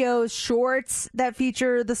videos, shorts that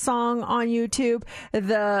feature the song on YouTube.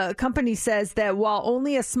 The company says that while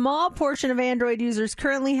only a small portion of Android users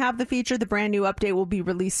currently have the feature, the brand new update will be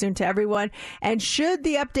released soon to everyone. And should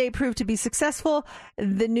the update prove to be successful,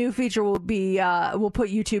 the new feature will put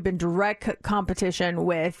YouTube in direct competition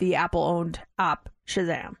with the Apple-owned app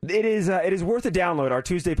Shazam. It is worth a download, our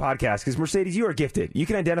Tuesday podcast, because Mercedes, you are gifted. You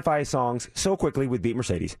can identify songs so quickly with Beat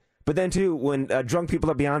Mercedes. But then, too, when drunk people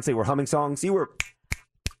at Beyonce were humming songs, you were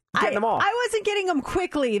getting them all. I wasn't getting them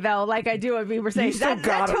quickly, though, like I do at Beat Mercedes. That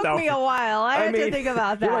took me a while. I had to think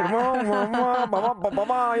about that.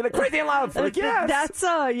 You're like crazy and loud. Like, yes. That's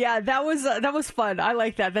that was fun. I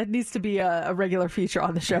like that. That needs to be a regular feature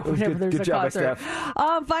on the show whenever there's a concert.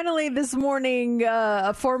 Finally, this morning,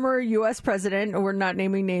 a former U.S. president, we're not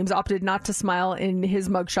naming names, opted not to smile in his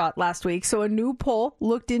mugshot last week. So a new poll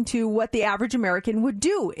looked into what the average American would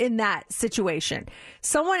do in that situation.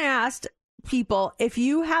 Someone asked people, if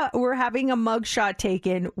you were having a mugshot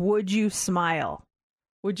taken, would you smile?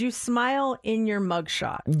 Would you smile in your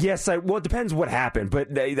mugshot? Yes, well, it depends what happened,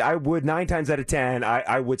 but I would, 9 times out of 10,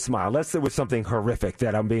 I would smile. Unless there was something horrific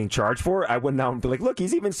that I'm being charged for, I would not be like, look,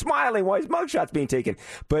 he's even smiling while his mugshot's being taken.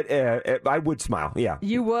 But I would smile, yeah.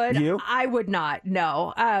 You would? You? I would not,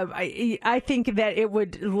 no. I think that it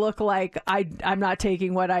would look like I'm not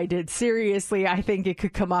taking what I did seriously. I think it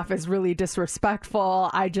could come off as really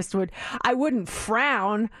disrespectful. I wouldn't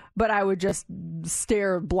frown, but I would just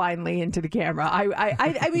stare blindly into the camera.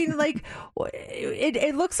 I mean, like,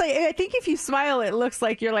 it looks like, I think if you smile, it looks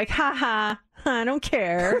like you're like, ha, I don't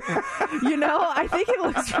care. I think it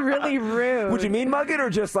looks really rude. Would you mean mug it or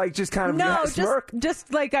just kind of smirk?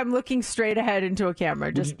 Just like I'm looking straight ahead into a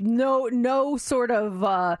camera. Just no sort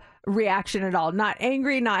of reaction at all. Not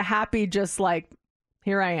angry, not happy, just like,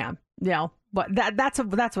 here I am. But that's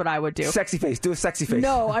what I would do. Sexy face. Do a sexy face.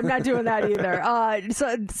 No, I'm not doing that either.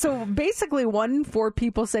 So basically, 1 in 4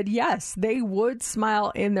 people said yes, they would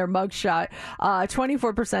smile in their mugshot.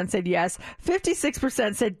 24% said yes.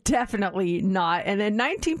 56% said definitely not, and then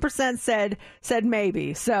 19% said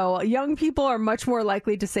maybe. So young people are much more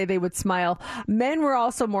likely to say they would smile. Men were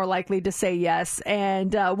also more likely to say yes,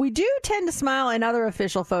 and we do tend to smile in other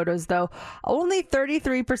official photos, though. Only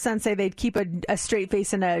 33% say they'd keep a straight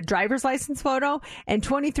face in a driver's license photo, and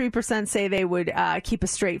 23% say they would keep a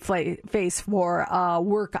straight face for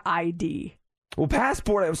work ID. Well,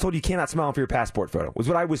 passport, I was told you cannot smile for your passport photo, was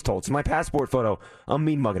what I was told. So my passport photo, I'm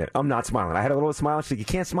mean mugging it. I'm not smiling. I had a little smile. She's like, you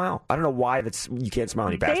can't smile. I don't know why you can't smile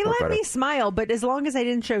in your passport photo. They let me smile, but as long as I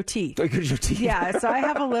didn't show teeth. Oh, you could show teeth. Yeah, so I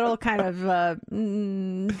have a little kind of,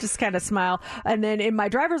 just kind of smile. And then in my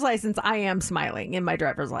driver's license, I am smiling in my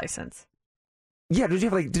driver's license. Yeah,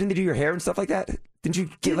 didn't they do your hair and stuff like that? Didn't you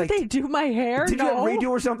get Didn't they do my hair? Did you get a redo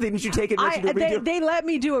or something? Did you take it and do a redo? They let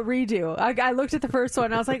me do a redo. I looked at the first one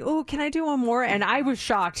and I was like, "Oh, can I do one more?" And I was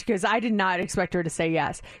shocked because I did not expect her to say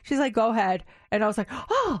yes. She's like, "Go ahead," and I was like,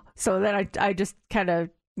 "Oh!" So then I just kind of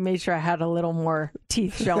made sure I had a little more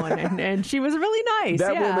teeth showing, and she was really nice.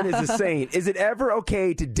 That yeah. woman is a saint. Is it ever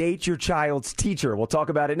okay to date your child's teacher? We'll talk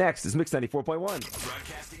about it next. It's Mix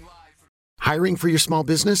 94.1. Hiring for your small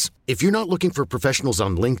business? If you're not looking for professionals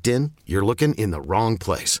on LinkedIn, you're looking in the wrong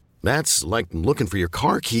place. That's like looking for your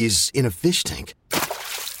car keys in a fish tank.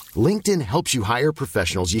 LinkedIn helps you hire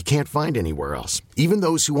professionals you can't find anywhere else, even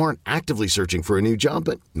those who aren't actively searching for a new job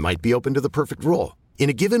but might be open to the perfect role. In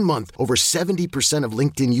a given month, over 70% of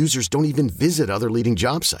LinkedIn users don't even visit other leading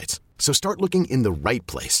job sites. So start looking in the right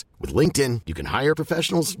place. With LinkedIn, you can hire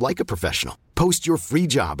professionals like a professional. Post your free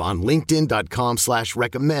job on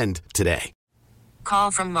linkedin.com/recommend today. Call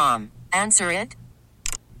from mom. Answer it.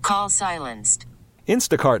 Call silenced.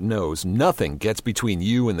 Instacart knows nothing gets between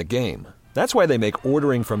you and the game. That's why they make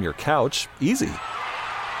ordering from your couch easy.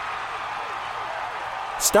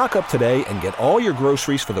 Stock up today and get all your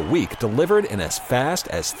groceries for the week delivered in as fast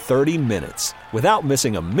as 30 minutes without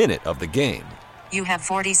missing a minute of the game. You have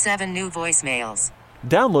 47 new voicemails.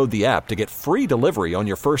 Download the app to get free delivery on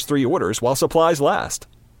your first 3 orders while supplies last.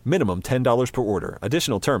 Minimum $10 per order.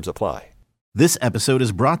 Additional terms apply. This episode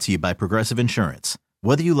is brought to you by Progressive Insurance.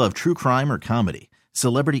 Whether you love true crime or comedy,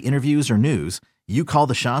 celebrity interviews or news, you call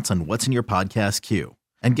the shots on what's in your podcast queue.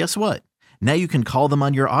 And guess what? Now you can call them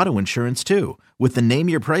on your auto insurance too with the Name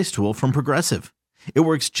Your Price tool from Progressive. It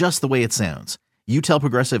works just the way it sounds. You tell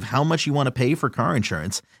Progressive how much you want to pay for car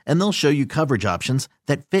insurance, and they'll show you coverage options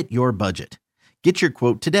that fit your budget. Get your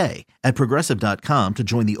quote today at Progressive.com to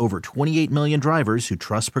join the over 28 million drivers who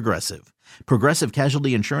trust Progressive. Progressive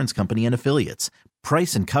Casualty Insurance Company and Affiliates.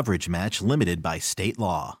 Price and coverage match limited by state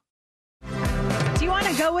law. Do you want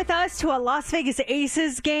to go with us to a Las Vegas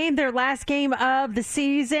Aces game, their last game of the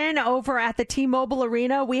season over at the T-Mobile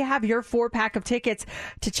Arena? We have your 4-pack of tickets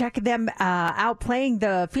to check them out playing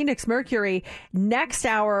the Phoenix Mercury next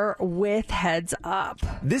hour with Heads Up.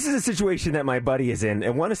 This is a situation that my buddy is in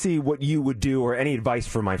and want to see what you would do or any advice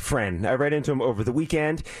for my friend. I ran into him over the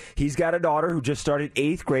weekend. He's got a daughter who just started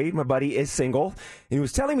 8th grade. My buddy is single. And he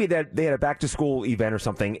was telling me that they had a back-to-school event or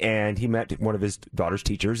something, and he met one of his daughter's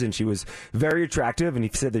teachers, and she was very attractive, and he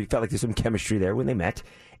said that he felt like there's some chemistry there when they met.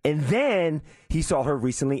 And then he saw her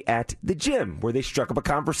recently at the gym where they struck up a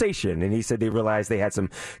conversation, and he said they realized they had some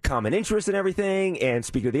common interests and everything. And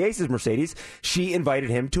speaking of the Aces, Mercedes, she invited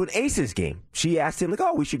him to an Aces game. She asked him, like,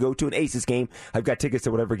 oh, we should go to an Aces game. I've got tickets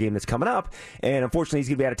to whatever game that's coming up. And unfortunately, he's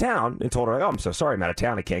going to be out of town, and told her, like, oh, I'm so sorry, I'm out of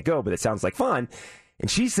town. I can't go, but it sounds like fun. And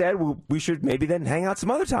she said, well, we should maybe then hang out some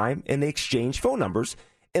other time. And they exchanged phone numbers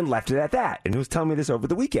and left it at that. And he was telling me this over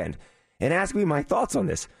the weekend and asked me my thoughts on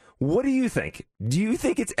this. What do you think? Do you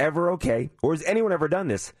think it's ever okay, or has anyone ever done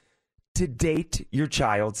this, to date your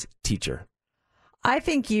child's teacher? I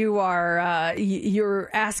think you are you're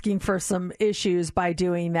asking for some issues by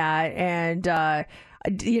doing that. And,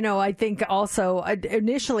 I think also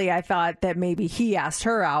initially I thought that maybe he asked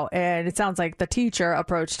her out, and it sounds like the teacher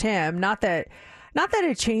approached him. Not that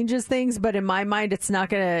it changes things, but in my mind, it's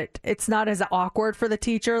not as awkward for the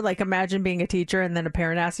teacher. Like, imagine being a teacher and then a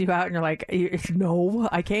parent asks you out and you're like, no,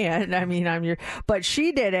 I can't. I mean, but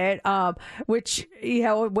she did it, which,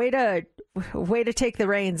 way to take the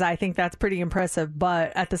reins. I think that's pretty impressive.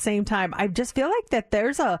 But at the same time, I just feel like that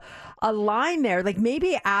there's a line there, like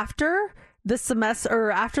maybe after the semester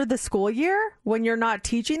or after the school year, when you're not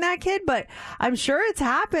teaching that kid, but I'm sure it's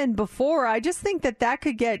happened before. I just think that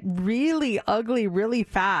could get really ugly really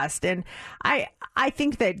fast. And I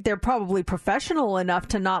think that they're probably professional enough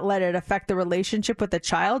to not let it affect the relationship with the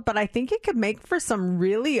child, but I think it could make for some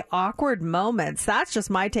really awkward moments. That's just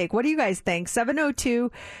my take. What do you guys think?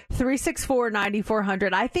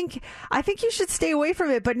 702-364-9400. I think you should stay away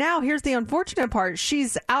from it. But now here's the unfortunate part.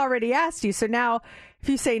 She's already asked you. So now if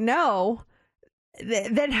you say no,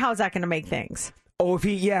 then how's that going to make things? Oh,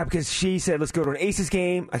 because she said, let's go to an Aces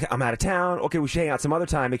game. I'm out of town. Okay, we should hang out some other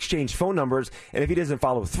time, exchange phone numbers. And if he doesn't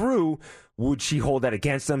follow through, would she hold that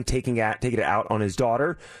against him, taking it out on his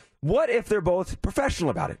daughter? What if they're both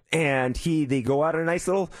professional about it and they go out on a nice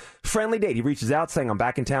little friendly date? He reaches out saying, I'm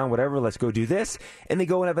back in town, whatever, let's go do this. And they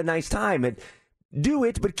go and have a nice time. And do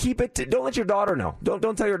it, but keep it. Don't let your daughter know.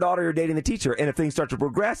 Don't tell your daughter you're dating the teacher. And if things start to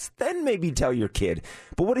progress, then maybe tell your kid.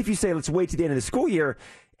 But what if you say, let's wait to the end of the school year,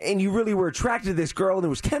 and you really were attracted to this girl and there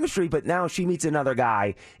was chemistry, but now she meets another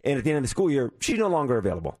guy, and at the end of the school year, she's no longer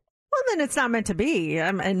available? Well, then it's not meant to be,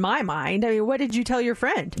 in my mind. I mean, what did you tell your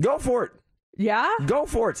friend? Go for it. Yeah? Go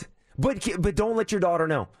for it. But don't let your daughter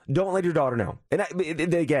know. Don't let your daughter know. And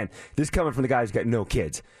again, this is coming from the guy who's got no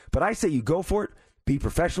kids. But I say you go for it. Be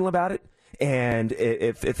professional about it. And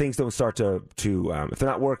if things don't start to if they're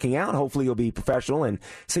not working out, hopefully you'll be professional and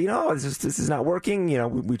say, this is not working.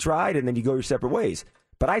 We tried, and then you go your separate ways.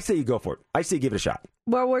 But I say you go for it. I say give it a shot.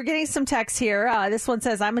 Well, we're getting some texts here. This one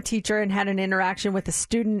says, I'm a teacher and had an interaction with a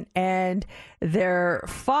student and their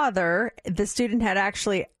father. The student had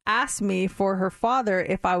actually asked me for her father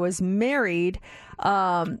if I was married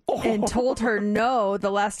and told her no the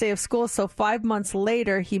last day of school. So 5 months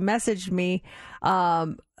later, he messaged me.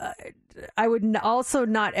 I would also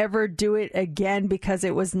not ever do it again because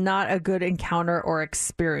it was not a good encounter or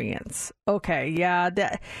experience. Okay, yeah,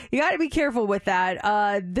 you got to be careful with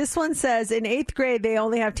that. This one says, in 8th grade, they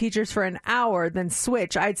only have teachers for an hour, then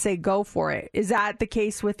switch. I'd say go for it. Is that the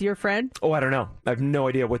case with your friend? Oh, I don't know. I have no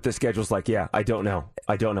idea what the schedule's like. Yeah, I don't know.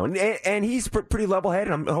 And he's pretty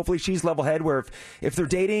level-headed. Hopefully she's level-headed where if they're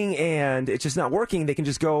dating and it's just not working, they can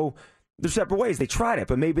just go their separate ways. They tried it,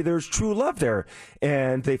 but maybe there's true love there,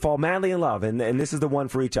 and they fall madly in love, and this is the one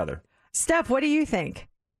for each other. Steph, what do you think?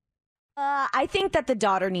 I think that the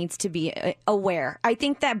daughter needs to be aware. I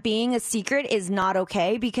think that being a secret is not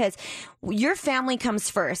okay because your family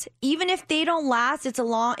comes first. Even if they don't last, it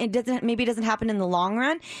doesn't happen in the long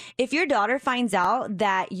run. If your daughter finds out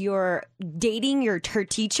that you're dating her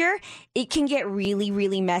teacher, it can get really,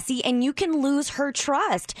 really messy and you can lose her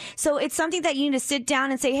trust. So it's something that you need to sit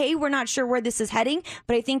down and say, hey, we're not sure where this is heading,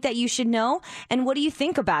 but I think that you should know. And what do you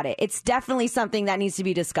think about it? It's definitely something that needs to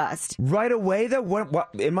be discussed. Right away, though,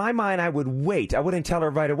 in my mind, I would wait. I wouldn't tell her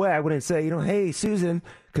right away. I wouldn't say, hey, Susan,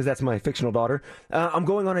 because that's my fictional daughter, I'm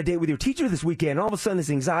going on a date with your teacher this weekend. And all of a sudden, this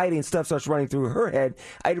anxiety and stuff starts running through her head.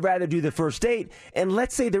 I'd rather do the first date. And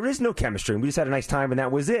let's say there is no chemistry and we just had a nice time and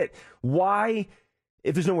that was it. Why?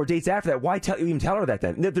 If there's no more dates after that, why even tell her that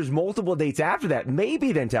then? And if there's multiple dates after that,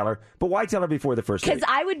 maybe then tell her. But why tell her before the first date? Because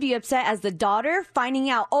I would be upset as the daughter finding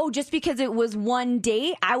out, just because it was one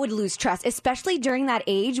date, I would lose trust. Especially during that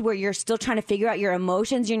age where you're still trying to figure out your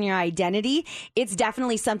emotions and your identity. It's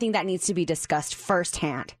definitely something that needs to be discussed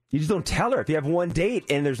firsthand. You just don't tell her. If you have one date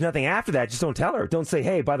and there's nothing after that, just don't tell her. Don't say,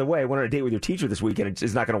 hey, by the way, I went on a date with your teacher this weekend.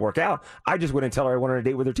 It's not going to work out. I just wouldn't tell her I went on a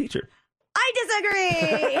date with her teacher. I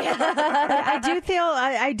disagree.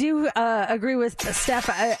 I do agree with Steph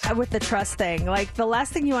with the trust thing. Like, the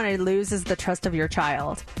last thing you want to lose is the trust of your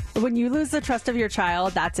child. When you lose the trust of your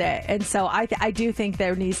child, that's it. And so I do think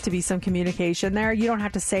there needs to be some communication there. You don't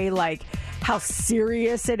have to say like how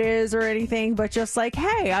serious it is or anything, but just like,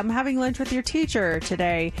 hey, I'm having lunch with your teacher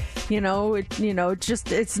today.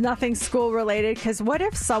 Just it's nothing school related. Because what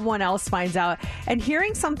if someone else finds out? And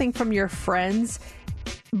hearing something from your friends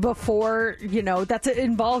before, that it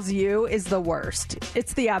involves you is the worst.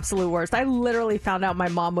 It's the absolute worst. I literally found out my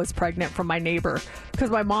mom was pregnant from my neighbor because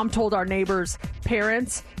my mom told our neighbor's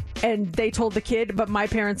parents and they told the kid, but my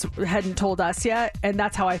parents hadn't told us yet, and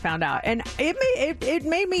that's how I found out. And it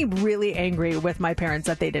made me really angry with my parents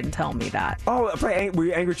that they didn't tell me that. Oh, were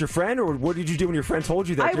you angry at your friend, or what did you do when your friend told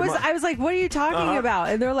you that? I was like, what are you talking about?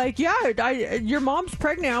 And they're like, yeah, your mom's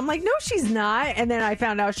pregnant. I'm like, no, she's not. And then I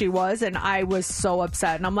found out she was, and I was so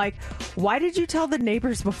upset. And I'm like, why did you tell the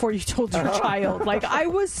neighbors before you told your child? Like, I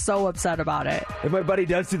was so upset about it. If my buddy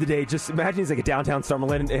does do the date, just imagine he's like a downtown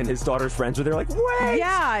Summerlin and his daughter's friends are there like, wait.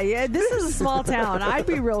 Yeah, this is a small town. I'd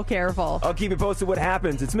be real careful. I'll keep you posted what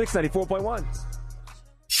happens. It's Mix 94.1.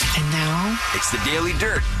 And now, it's the Daily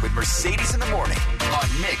Dirt with Mercedes in the Morning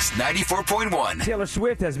on Mix 94.1. Taylor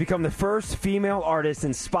Swift has become the first female artist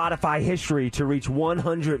in Spotify history to reach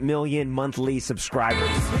 100 million monthly subscribers.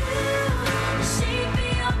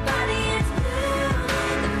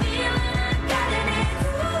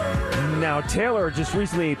 Now, Taylor just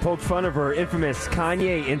recently poked fun of her infamous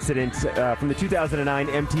Kanye incident from the 2009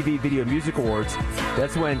 MTV Video Music Awards.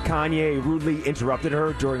 That's when Kanye rudely interrupted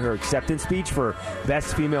her during her acceptance speech for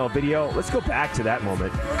Best Female Video. Let's go back to that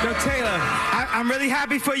moment. No, Taylor, I'm really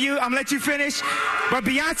happy for you. I'm going to let you finish. But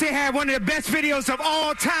Beyonce had one of the best videos of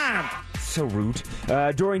all time. So rude.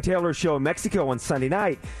 During Taylor's show in Mexico on Sunday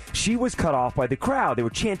night, she was cut off by the crowd. They were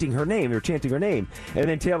chanting her name. And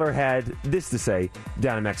then Taylor had this to say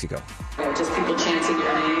down in Mexico. Just people chanting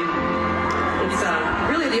your name. It's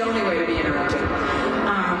really the only way to be interrupted.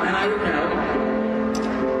 And I would know.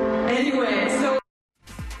 Anyway, so...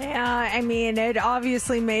 Yeah, I mean, it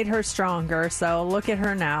obviously made her stronger, so look at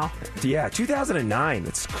her now. Yeah, 2009.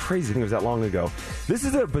 It's crazy to think it was that long ago. This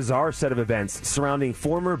is a bizarre set of events surrounding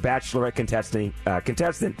former Bachelorette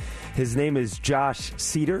contestant. His name is Josh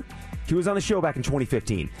Cedar. He was on the show back in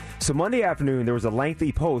 2015. So Monday afternoon, there was a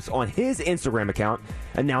lengthy post on his Instagram account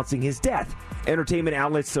announcing his death. Entertainment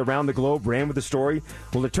outlets around the globe ran with the story.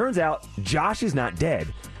 Well, it turns out Josh is not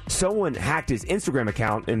dead. Someone hacked his Instagram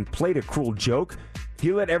account and played a cruel joke.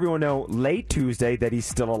 He let everyone know late Tuesday that he's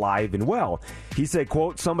still alive and well. He said,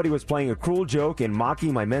 quote, somebody was playing a cruel joke and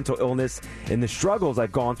mocking my mental illness and the struggles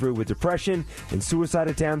I've gone through with depression and suicide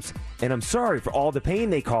attempts, and I'm sorry for all the pain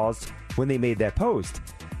they caused when they made that post.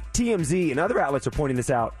 TMZ and other outlets are pointing this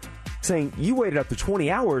out, saying you waited up to 20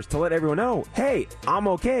 hours to let everyone know, hey, I'm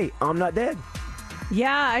okay, I'm not dead.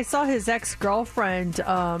 Yeah, I saw his ex-girlfriend.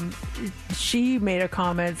 She made a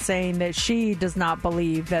comment saying that she does not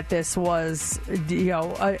believe that this was,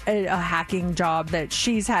 a hacking job, that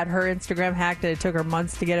she's had her Instagram hacked, that it took her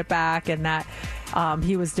months to get it back, and that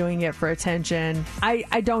he was doing it for attention.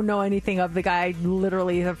 I don't know anything of the guy.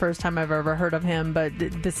 Literally the first time I've ever heard of him, but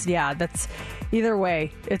that's either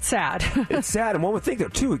way, it's sad. It's sad, and one would think, though,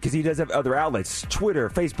 too, because he does have other outlets, Twitter,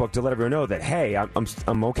 Facebook, to let everyone know that, hey,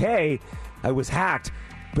 I'm okay. I was hacked.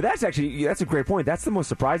 But that's a great point. That's the most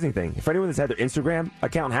surprising thing. If anyone that's had their Instagram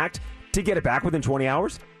account hacked, to get it back within 20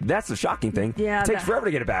 hours, that's the shocking thing. Yeah, it takes forever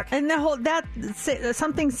to get it back. And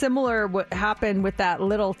something similar happened with that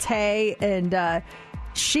little Tay, and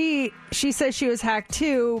she says she was hacked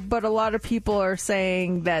too, but a lot of people are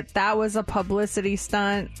saying that was a publicity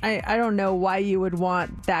stunt. I don't know why you would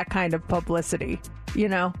want that kind of publicity.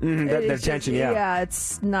 That attention, yeah. Yeah,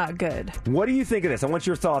 it's not good. What do you think of this? I want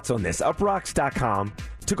your thoughts on this. Uprocks.com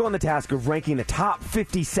took on the task of ranking the top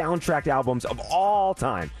 50 soundtrack albums of all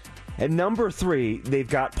time. At number 3, they've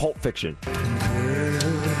got Pulp Fiction.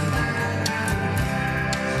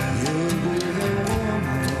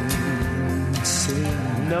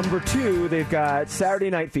 Number 2, they've got Saturday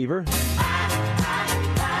Night Fever.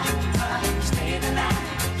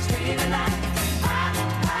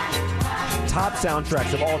 Top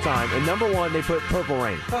soundtracks of all time. And number 1, they put Purple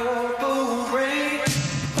Rain. Purple rain,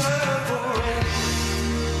 purple rain.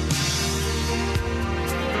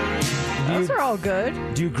 Those are all good.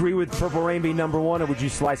 Do you agree with Purple Rain being number 1, or would you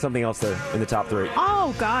slide something else there in the top 3?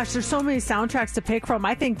 Oh, gosh, there's so many soundtracks to pick from.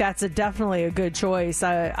 I think that's definitely a good choice.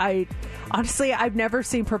 I honestly, I've never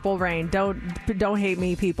seen Purple Rain. Don't hate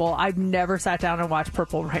me, people. I've never sat down and watched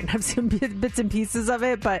Purple Rain. I've seen bits and pieces of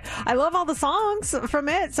it, but I love all the songs from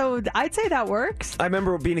it, so I'd say that works. I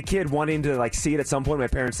remember being a kid wanting to see it at some point. My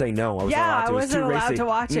parents saying no. I wasn't allowed to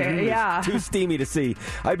watch it. Mm-hmm. Yeah, it was too steamy to see.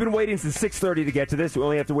 I've been waiting since 6:30 to get to this. We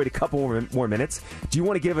only have to wait a couple more minutes. Do you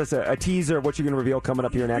want to give us a teaser of what you're going to reveal coming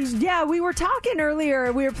up here next? Yeah, we were talking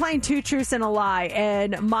earlier. We were playing Two Truths and a Lie,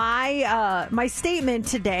 and my statement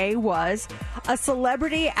today was a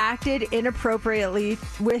celebrity acted inappropriately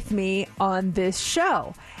with me on this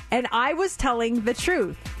show. And I was telling the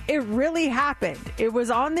truth. It really happened. It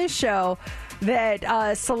was on this show that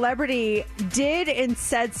a celebrity did and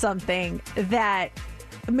said something that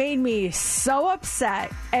made me so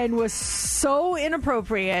upset and was so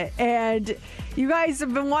inappropriate. And you guys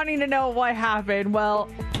have been wanting to know what happened. Well,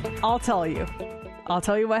 I'll tell you. I'll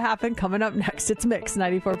tell you what happened coming up next. It's Mix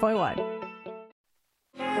 94.1.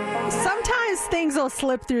 Sometimes things will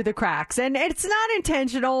slip through the cracks, and it's not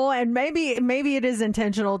intentional, and maybe it is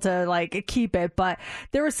intentional to like keep it, but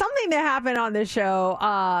there was something that happened on this show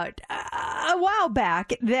a while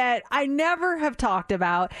back that I never have talked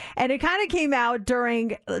about, and it kind of came out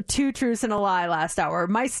during Two Truths and a Lie last hour.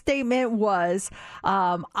 My statement was,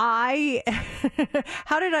 how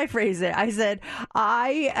did I phrase it? I said,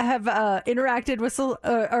 I have interacted with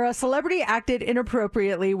or a celebrity acted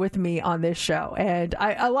inappropriately with me on this show, and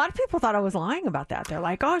a lot of people thought I was lying about that. They're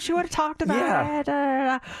like, oh, she would have talked about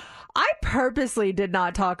it. I purposely did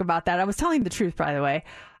not talk about that. I was telling the truth, by the way,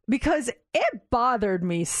 because it bothered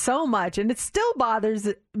me so much, and it still bothers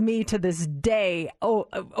me to this day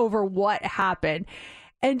over what happened.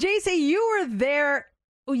 And JC, you were there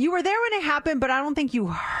when it happened, but I don't think you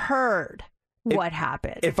heard what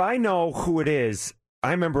happened. If I know who it is,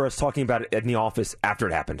 I remember us talking about it in the office after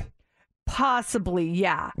it happened. Possibly,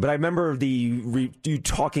 yeah. But I remember you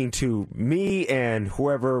talking to me and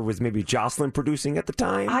whoever was maybe Jocelyn producing at the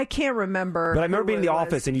time. I can't remember. But I remember being in the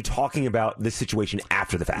office and you talking about this situation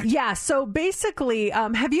after the fact. Yeah, so basically,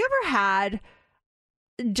 have you ever had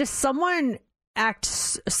just someone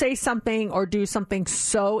say something or do something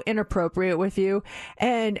so inappropriate with you?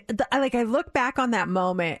 And I look back on that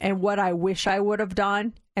moment and what I wish I would have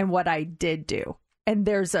done and what I did do. And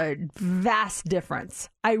there's a vast difference.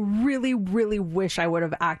 I really, really wish I would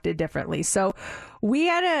have acted differently. So we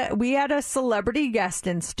had a celebrity guest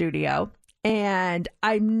in studio, and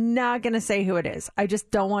I'm not going to say who it is. I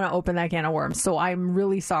just don't want to open that can of worms. So I'm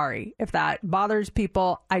really sorry if that bothers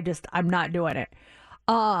people. I'm not doing it.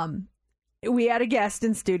 We had a guest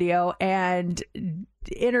in studio and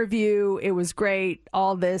interview. It was great.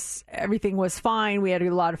 Everything was fine. We had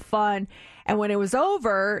a lot of fun. And when it was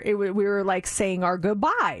over, we were like saying our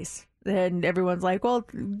goodbyes. And everyone's like, well,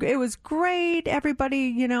 it was great.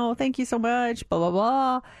 Everybody, thank you so much, blah, blah,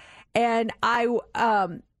 blah. And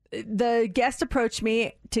the guest approached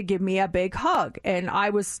me to give me a big hug, and I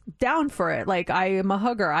was down for it. Like, I am a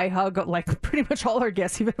hugger. I hug like pretty much all our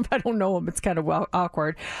guests, even if I don't know them. It's kind of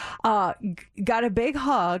awkward. Got a big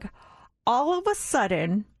hug. All of a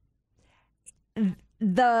sudden,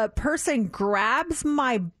 the person grabs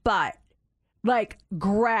my butt,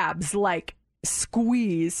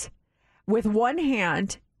 squeeze with one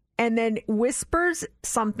hand, and then whispers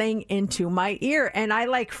something into my ear, and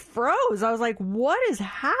I froze. I was like, what is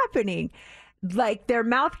happening? Their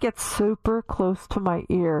mouth gets super close to my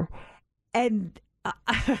ear, and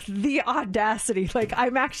the audacity,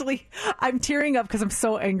 I'm tearing up because I'm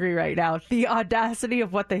so angry right now. The audacity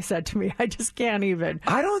of what they said to me, I just can't even.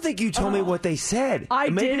 I don't think you told me what they said.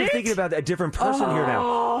 Maybe you're thinking about a different person here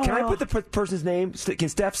now. Can I put the person's name? Can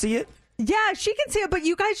Steph see it? Yeah, she can see it, but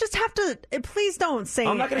you guys just have to. Please don't say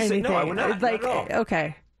anything. I'm not going to say no. I would not. Not at all.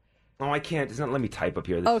 Okay. Oh, I can't. It's not let me type up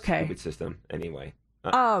here. This stupid system. Anyway.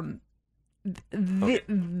 Did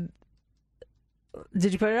you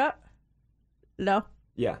put it up? No.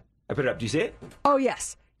 Yeah, I put it up. Do you see it? Oh,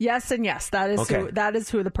 yes, and yes. That is okay. That is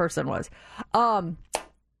who the person was.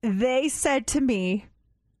 They said to me,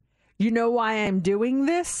 "You know why I'm doing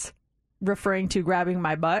this?" Referring to grabbing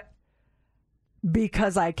my butt.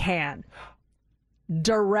 Because I can.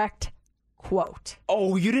 Direct quote.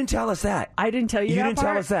 Oh, you didn't tell us that. I didn't tell you that. You didn't part?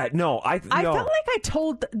 tell us that. No, I felt like I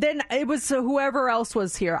told. Then it was whoever else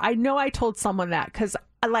was here. I know I told someone that because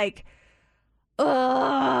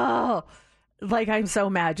I'm so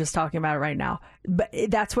mad just talking about it right now. But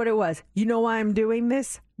that's what it was. You know why I'm doing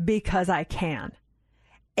this? Because I can.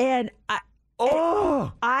 And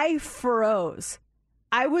I froze.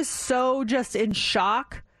 I was so just in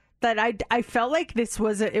shock that I felt like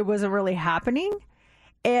it wasn't really happening.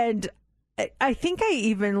 And I think I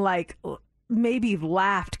even maybe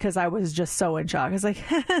laughed because I was just so in shock. I was like,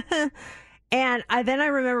 and then I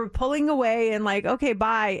remember pulling away and okay,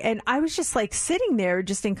 bye. And I was just sitting there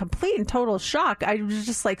just in complete and total shock. I was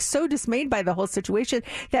just so dismayed by the whole situation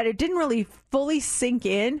that it didn't really fully sink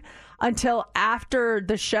in until after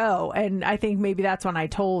the show. And I think maybe that's when I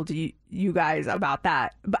told you guys about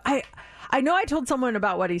that. But I know I told someone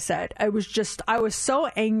about what he said. I was so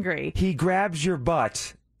angry. He grabs your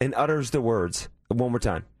butt and utters the words one more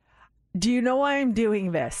time. Do you know why I'm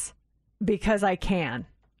doing this? Because I can.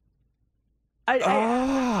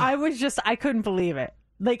 I was just, I couldn't believe it.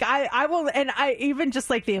 I will, and I even just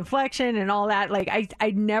the inflection and all that,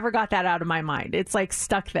 I never got that out of my mind. It's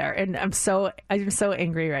stuck there, and I'm so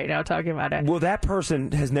angry right now talking about it. Well, that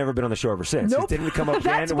person has never been on the show ever since. Nope. It didn't come up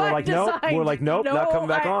again. And we're nope, not coming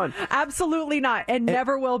back on. Absolutely not, and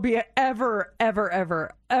never will be ever, ever,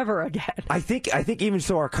 ever, ever again. I think even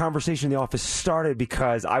so, our conversation in the office started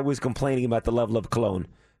because I was complaining about the level of cologne.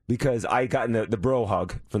 because I gotten the bro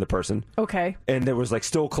hug from the person. Okay. And there was like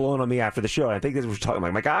still cologne on me after the show. And I think this was talking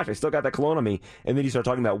like, my gosh, I still got that cologne on me. And then you start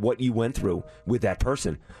talking about what you went through with that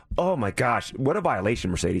person. Oh my gosh, what a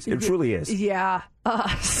violation, Mercedes. It truly is. Yeah.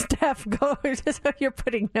 Steph, go. You're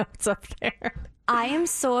putting notes up there. I am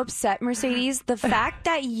so upset, Mercedes. The fact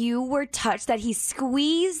that you were touched, that he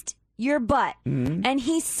squeezed your butt, and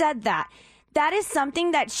he said that. That is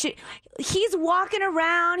something that he's walking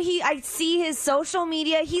around. I see his social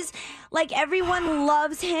media. He's like, everyone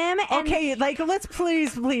loves him. And okay, like, let's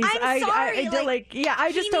please. I'm sorry.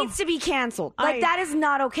 I just he needs to be canceled. Like, that is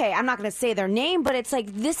not okay. I'm not going to say their name, but it's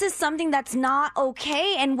like, this is something that's not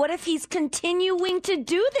okay. And what if he's continuing to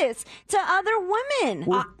do this to other women?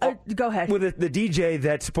 Go ahead. With the DJ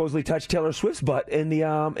that supposedly touched Taylor Swift's butt in the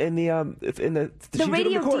radio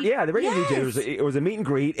DJ. Yeah, the radio DJ. It was a meet and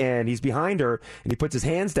greet, and he's behind her, and he puts his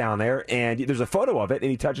hands down there, and there's a photo of it,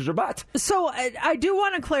 and he touches her butt. So I do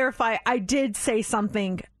want to clarify. I did say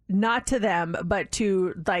something, not to them, but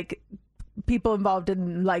to like people involved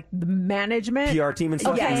in like the management, PR team and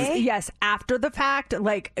stuff. Yes, after the fact,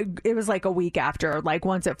 like it was like a week after, like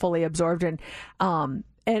once it fully absorbed, and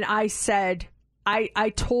I said,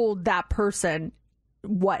 I told that person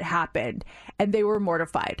what happened, and they were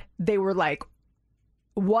mortified. They were like,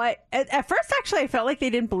 what? At first, actually, I felt like they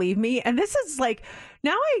didn't believe me. And this is like,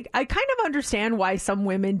 now I kind of understand why some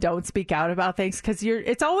women don't speak out about things, because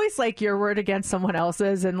it's always like your word against someone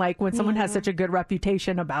else's. And like when someone has such a good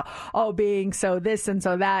reputation about, being so this and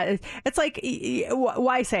so that, it's like,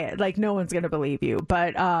 why say it? Like, no one's going to believe you.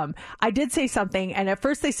 But I did say something. And at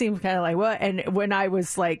first they seemed kind of like, what? And when I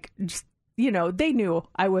was like, just, they knew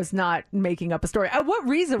I was not making up a story. What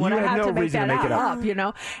reason would I have to make that up?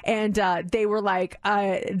 And they were like,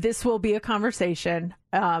 this will be a conversation,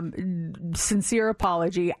 sincere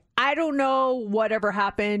apology. I don't know whatever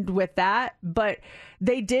happened with that, but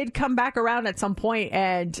they did come back around at some point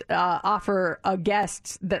and offer a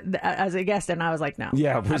guest as a guest, and I was like, no.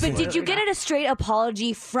 Yeah, but did you get a straight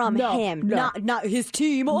apology from him? No. Not his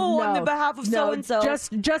team. On the behalf of so and so.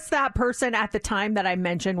 Just that person at the time that I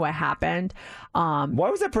mentioned what happened. Why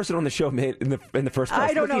was that person on the show in the first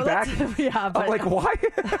place? I don't know. Back, but I'm like, why?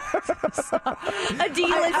 A deal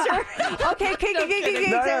is okay. No.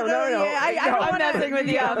 I'm messing with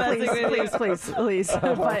you. Please.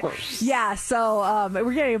 But yeah, so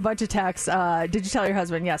we're getting a bunch of texts. Did you tell your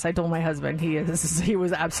husband? Yes, I told my husband. He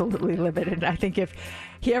was absolutely livid, and I think if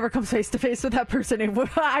he ever comes face to face with that person,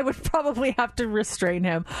 I would probably have to restrain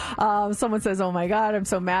him. Someone says, "Oh my God, I'm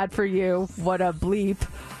so mad for you. What a bleep."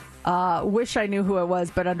 Wish I knew who it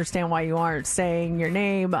was, but understand why you aren't saying your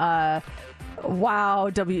name. Wow.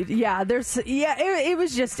 It was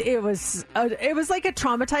like a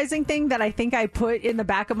traumatizing thing that I think I put in the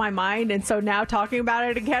back of my mind. And so now talking about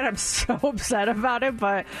it again, I'm so upset about it.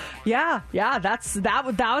 But yeah, that's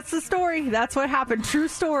the story. That's what happened. True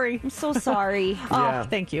story. I'm so sorry. Oh,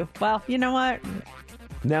 thank you. Well, you know what?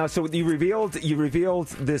 Now, so you revealed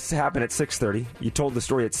this happened at 6:30. You told the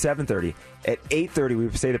story at 7:30. At 8:30, we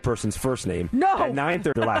would say the person's first name. No. At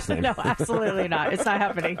 9:30, last name. No, absolutely not. It's not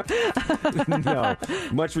happening. No.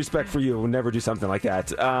 Much respect for you. We'll never do something like that.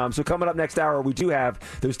 So coming up next hour, we do have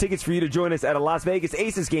those tickets for you to join us at a Las Vegas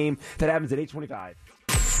Aces game that happens at 8:25.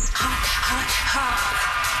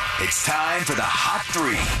 It's time for the Hot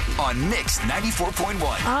 3 on Mix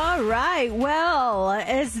 94.1. All right. Well,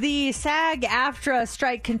 as the SAG-AFTRA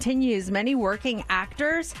strike continues, many working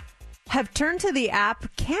actors have turned to the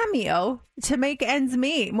app Cameo to make ends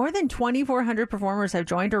meet. More than 2,400 performers have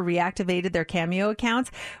joined or reactivated their Cameo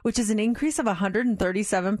accounts, which is an increase of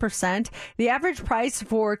 137%. The average price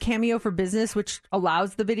for Cameo for Business, which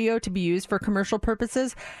allows the video to be used for commercial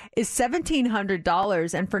purposes, is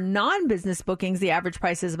 $1,700. And for non-business bookings, the average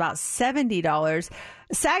price is about $70.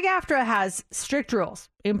 SAG-AFTRA has strict rules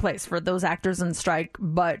in place for those actors on strike,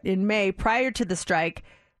 but in May, prior to the strike,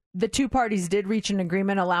 the two parties did reach an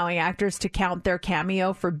agreement allowing actors to count their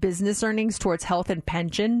Cameo for business earnings towards health and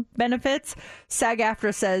pension benefits.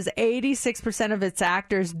 SAG-AFTRA says 86% of its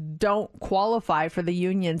actors don't qualify for the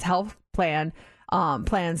union's health plans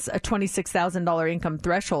a $26,000 income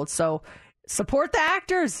threshold. So support the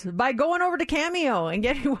actors by going over to Cameo and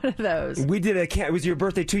getting one of those. We did it was your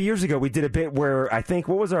birthday 2 years ago. We did a bit where I think,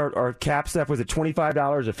 what was our cap stuff? Was it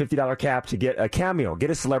 $25 or $50 cap to get a Cameo, get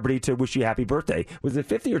a celebrity to wish you happy birthday? Was it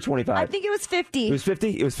 50 or 25? I think it was 50. It was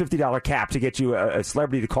 50? It was $50 cap to get you a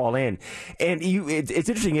celebrity to call in. And it's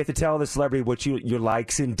interesting. You have to tell the celebrity what your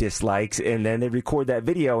likes and dislikes, and then they record that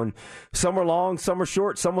video. And some are long, some are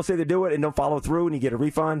short. Some will say they do it and don't follow through, and you get a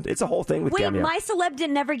refund. It's a whole thing with Cameo. Wait, my Celeb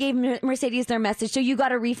never gave Mercedes is their message. So you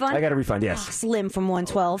got a refund? I got a refund, yes. Slim from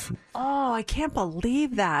 112. Oh, I can't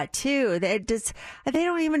believe that, too. They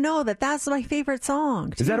don't even know that that's my favorite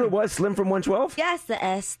song. Is that who it was? Slim from 112? Yes, the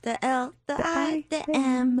S, the L, the I, the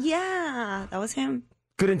M. Yeah, that was him.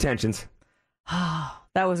 Good intentions.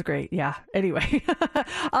 That was great. Yeah. Anyway,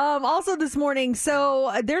 also this morning,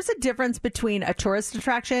 so there's a difference between a tourist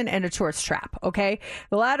attraction and a tourist trap. Okay.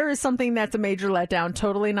 The latter is something that's a major letdown.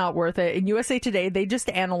 Totally not worth it. In USA Today, they just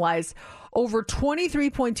analyzed over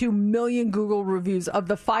 23.2 million Google reviews of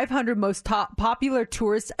the 500 most popular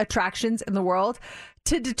tourist attractions in the world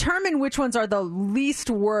to determine which ones are the least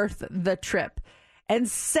worth the trip. And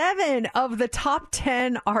 7 of the top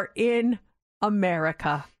 10 are in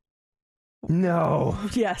America. No.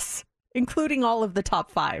 Yes, including all of the top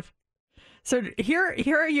 5. So here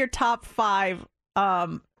are your top 5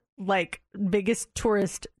 biggest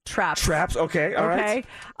tourist traps. Traps, okay, all right.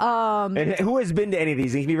 And who has been to any of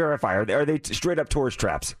these? Can you verify? Are they straight up tourist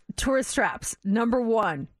traps? Tourist traps. Number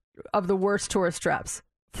 1 of the worst tourist traps.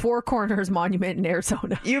 Four Corners Monument in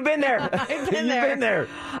Arizona. You've been there. I've been there. You've been there.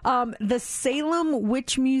 The Salem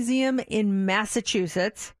Witch Museum in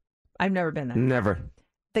Massachusetts. I've never been there. Never.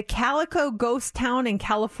 The Calico Ghost Town in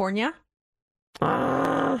California.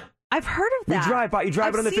 I've heard of that. You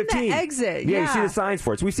drive it on the 15. I've seen the exit. Yeah, you see the signs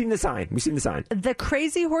for it. So we've seen the sign. The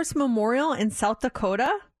Crazy Horse Memorial in South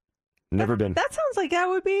Dakota. Never been. That sounds like that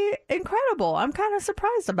would be incredible. I'm kind of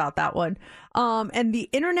surprised about that one. And the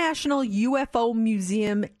International UFO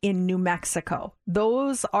Museum in New Mexico.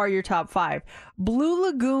 Those are your top 5. Blue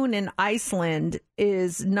Lagoon in Iceland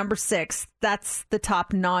is number 6. That's the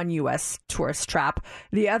top non-U.S. tourist trap.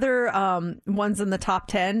 The other ones in the top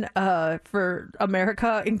 10 for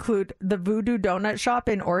America include the Voodoo Donut Shop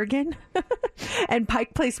in Oregon and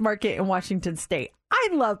Pike Place Market in Washington State. I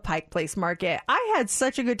love Pike Place Market. I had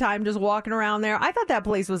such a good time just walking around there. I thought that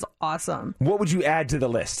place was awesome. What would you add to the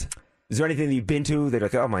list? Is there anything that you've been to that,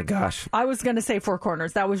 like, oh my gosh? I was going to say Four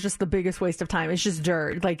Corners. That was just the biggest waste of time. It's just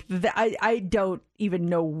dirt. Like, I don't even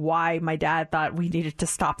know why my dad thought we needed to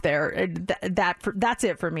stop there. That's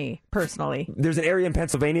it for me, personally. There's an area in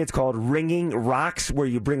Pennsylvania. It's called Ringing Rocks, where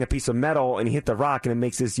you bring a piece of metal and you hit the rock and it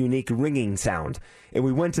makes this unique ringing sound. And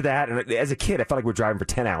we went to that, and as a kid, I felt like we were driving for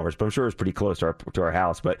 10 hours, but I'm sure it was pretty close to our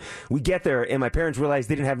house. But we get there, and my parents realized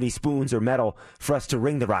they didn't have any spoons or metal for us to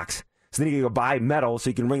ring the rocks. So then you go buy metal so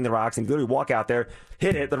you can ring the rocks, and you literally walk out there,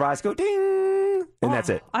 hit it, the rocks go ding, and that's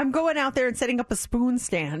it. I'm going out there and setting up a spoon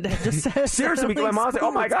stand. Seriously, because my mom said,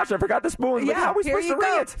 "Oh my gosh, I forgot the spoons." Yeah, like, how are we supposed to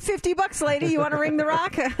ring it? $50, lady. You want to ring the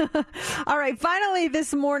rock? All right. Finally,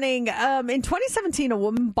 this morning, in 2017, a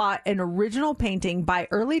woman bought an original painting by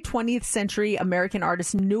early 20th century American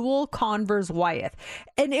artist Newell Converse Wyeth,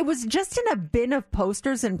 and it was just in a bin of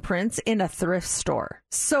posters and prints in a thrift store.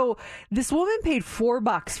 So this woman paid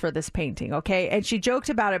 $4 for this painting, okay? And she joked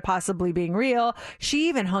about it possibly being real. She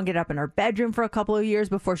even hung it up in her bedroom for a couple of years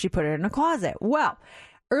before she put it in a closet. Well,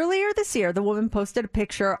 earlier this year, the woman posted a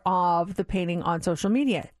picture of the painting on social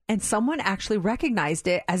media, and someone actually recognized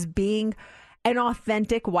it as being an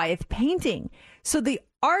authentic Wyeth painting. So the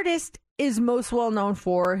artist is most well known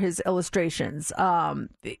for his illustrations.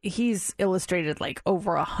 He's illustrated like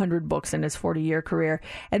over 100 books in his 40-year career.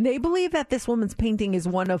 And they believe that this woman's painting is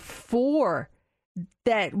one of 4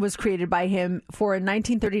 that was created by him for a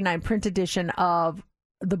 1939 print edition of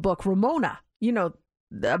the book Ramona,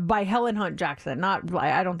 by Helen Hunt Jackson. I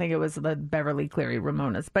don't think it was the Beverly Cleary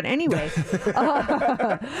Ramonas. But anyway,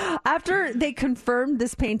 after they confirmed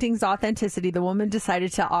this painting's authenticity, the woman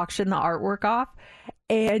decided to auction the artwork off.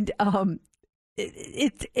 And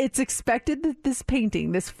it's expected that this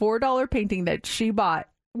painting, this $4 painting that she bought,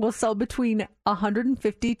 will sell between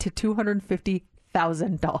 $150,000 to $250,000.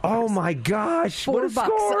 Oh my gosh! $4. What a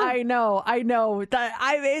score. I know.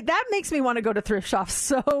 That makes me want to go to thrift shops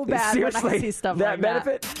so bad. Seriously, when I see stuff that like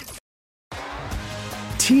benefit.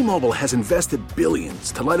 T-Mobile has invested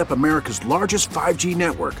billions to light up America's largest 5G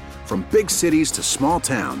network, from big cities to small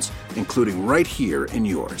towns, including right here in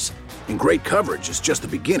yours. And great coverage is just the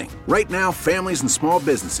beginning. Right now, families and small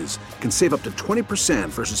businesses can save up to 20%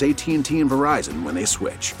 versus AT&T and Verizon when they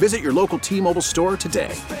switch. Visit your local T-Mobile store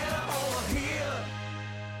today.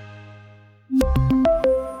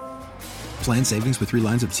 Plan savings with 3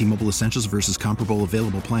 lines of T-Mobile Essentials versus comparable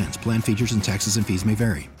available plans. Plan features and taxes and fees may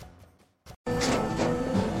vary.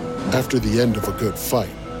 After the end of a good fight,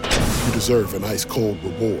 you deserve an ice-cold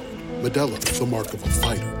reward. Modelo is the mark of a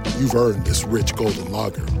fighter. You've earned this rich golden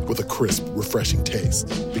lager with a crisp, refreshing taste.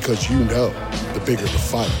 Because you know, the bigger the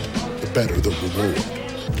fight, the better the reward.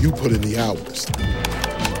 You put in the hours,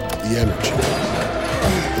 the energy,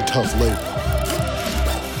 the tough labor.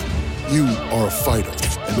 You are a fighter,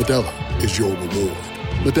 Modelo is your reward.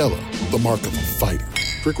 Modelo, the mark of a fighter.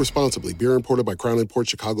 Drink responsibly. Beer imported by Crown Imports,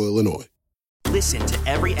 Chicago, Illinois. Listen to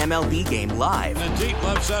every MLB game live. In the deep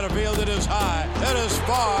left center field, it is high, it is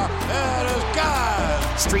far, it is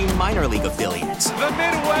gone. Stream minor league affiliates. The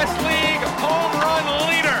Midwest League home run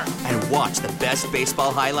leader. And watch the best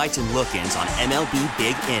baseball highlights and look-ins on MLB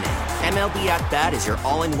Big Inning. MLB At Bat is your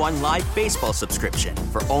all-in-one live baseball subscription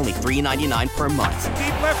for only $3.99 per month.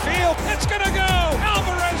 Deep left field, it's gonna go.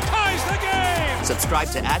 Alvarez ties the game. Subscribe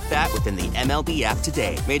to At Bat within the MLB app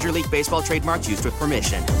today. Major League Baseball trademarks used with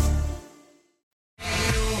permission.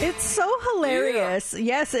 It's so hilarious. Yeah.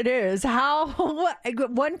 Yes, it is. How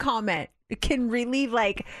one comment can really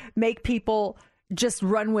make people just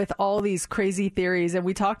run with all these crazy theories. And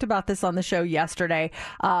we talked about this on the show yesterday.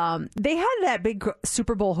 They had that big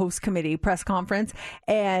Super Bowl host committee press conference,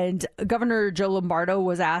 and Governor Joe Lombardo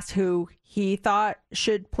was asked who he thought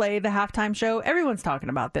should play the halftime show. Everyone's talking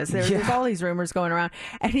about this. There's all these rumors going around.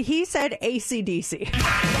 And he said AC/DC.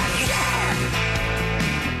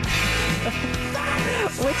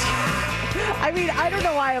 Which, I mean, I don't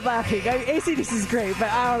know why I'm laughing. AC/DC is great,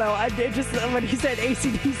 but I don't know. When he said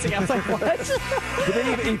AC/DC, I was like, what? But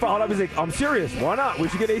then he followed up and said, I'm serious. Why not? We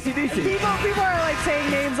should get AC/DC. People are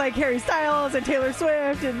saying names like Harry Styles and Taylor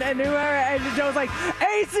Swift and whoever, and Joe's like,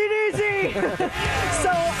 AC/DC.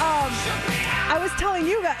 So, I was telling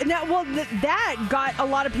you guys, that got a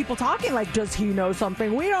lot of people talking, does he know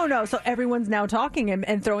something we don't know? So everyone's now talking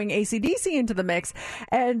and throwing AC/DC into the mix.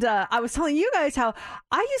 And I was telling you guys how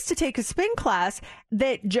I used to take a spin class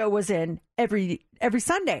that Joe was in every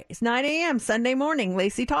Sunday. It's 9 a.m. Sunday morning.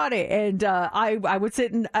 Lacey taught it. And I would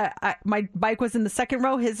sit in, my bike was in the second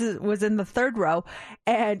row. His was in the third row.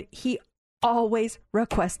 And he always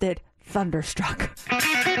requested Thunderstruck.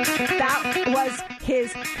 That was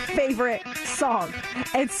his favorite song.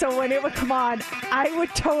 And so when it would come on, I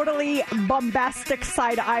would totally bombastic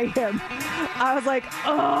side-eye him. I was like,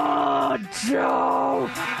 oh, Joe.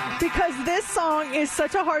 Because this song is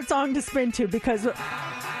such a hard song to spin to, because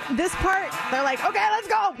this part, they're like, okay, let's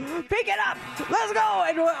go. Pick it up. Let's go.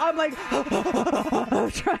 And I'm like, I'm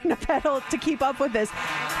trying to pedal to keep up with this.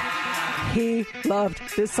 He loved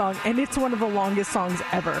this song, and it's one of the longest songs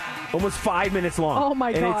ever. Almost 5 minutes long. Oh,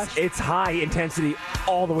 my gosh. It's high intensity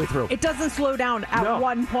all the way through. It doesn't slow down at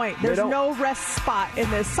one point. There's no rest spot in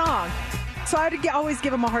this song. So I'd always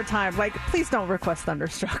give him a hard time. Please don't request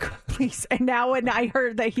Thunderstruck. Please. And now when I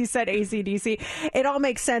heard that he said AC/DC, it all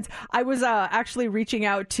makes sense. I was actually reaching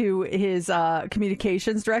out to his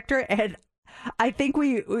communications director, and I think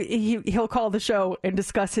he'll call the show and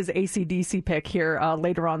discuss his AC/DC pick here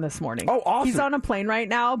later on this morning. Oh, awesome. He's on a plane right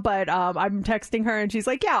now, but I'm texting her, and she's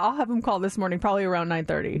like, yeah, I'll have him call this morning, probably around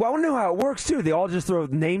 9:30. Well, I want to know how it works, too. They all just throw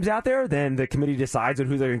names out there, then the committee decides on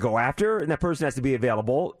who they're going to go after, and that person has to be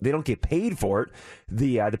available. They don't get paid for it.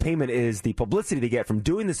 The payment is the publicity they get from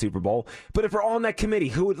doing the Super Bowl. But if we're all on that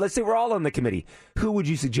committee, let's say we're all on the committee, who would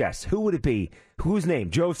you suggest? Who would it be? Whose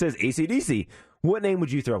name? Joe says AC/DC. What name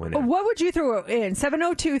would you throw in there? What would you throw in?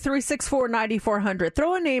 702-364-9400.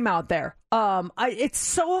 Throw a name out there. It's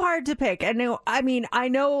so hard to pick. And I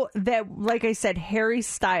know that, like I said, Harry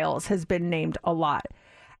Styles has been named a lot.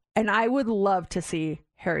 And I would love to see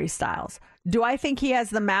Harry Styles. Do I think he has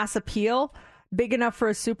the mass appeal big enough for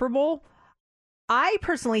a Super Bowl? I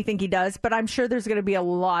personally think he does, but I'm sure there's going to be a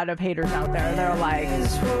lot of haters out there. They're like,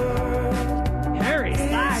 Harry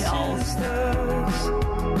Styles.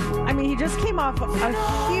 I mean, he just came off a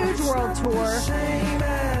huge world tour.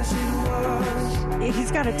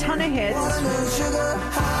 He's got a ton of hits.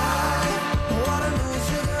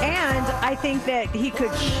 And I think that he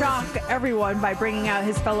could shock everyone by bringing out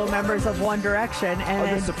his fellow members of One Direction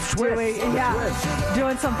and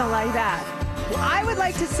doing something like that. I would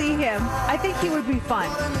like to see him. I think he would be fun.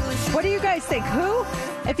 What do you guys think? Who?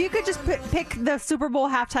 If you could just pick the Super Bowl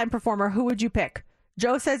halftime performer, who would you pick?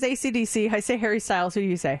 Joe says AC/DC. I say Harry Styles. Who do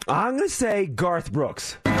you say? I'm going to say Garth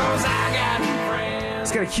Brooks. He's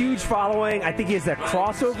got a huge following. I think he has that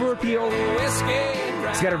crossover appeal. He's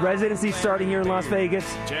got a residency starting here in Las Vegas.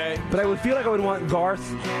 But I would feel like I would want Garth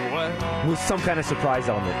with some kind of surprise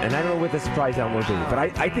element. And I don't know what the surprise element would be. But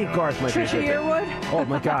I think Garth might be a good Trisha Yearwood? Oh,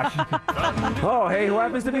 my gosh. Oh, hey, who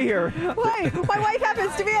happens to be here? Wait, my wife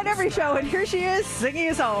happens to be on every show, and here she is singing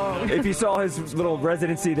a song. If you saw his little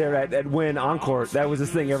residency there at Wynn Encore, that was his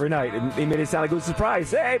thing every night. And he made it sound like it was a surprise.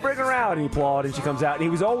 Hey, bring her out. And he applauded, and she comes out. And he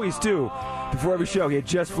was always, too, before every show. He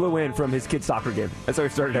just flew in from his kid's soccer game. That's how he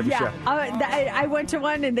started every show. I went to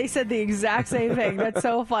one and they said the exact same thing. That's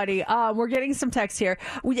so funny. We're getting some text here.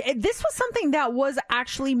 This was something that was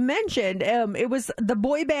actually mentioned. It was the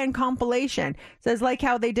boy band compilation. It says like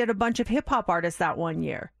how they did a bunch of hip hop artists that one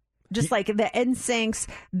year. Just like the NSYNCs,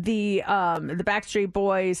 the Backstreet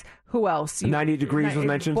Boys, who else? 90 Degrees was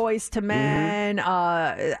mentioned. Boys to Men.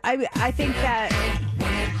 I think that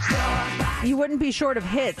you wouldn't be short of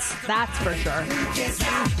hits. That's for sure.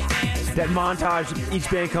 That montage, each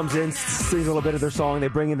band comes in, sings a little bit of their song, they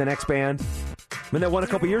bring in the next band. And that one a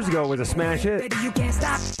couple years ago was a smash hit.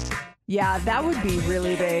 Yeah, that would be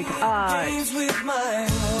really big.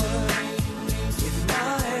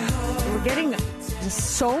 We're getting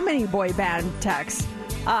so many boy band texts.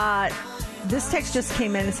 This text just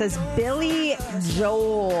came in. It says Billy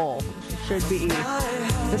Joel should be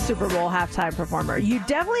the Super Bowl halftime performer. You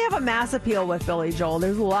definitely have a mass appeal with Billy Joel.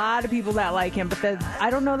 There's a lot of people that like him, but I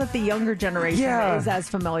don't know that the younger generation is as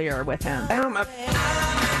familiar with him.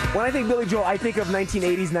 When I think Billy Joel, I think of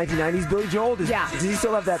 1980s, 1990s Billy Joel. Does he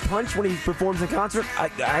still have that punch when he performs in concert? I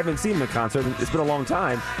haven't seen him in concert. It's been a long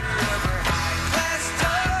time.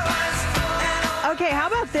 Okay, how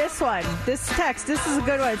about this one? This text, this is a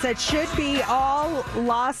good one. It said, should be all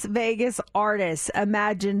Las Vegas artists.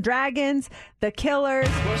 Imagine Dragons, The Killers,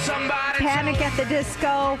 Panic at the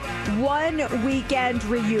Disco, one weekend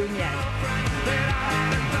reunion.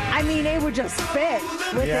 I mean, it would just fit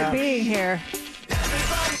with it being here.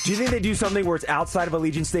 Do you think they do something where it's outside of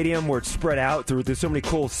Allegiant Stadium, where it's spread out? There's so many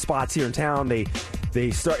cool spots here in town.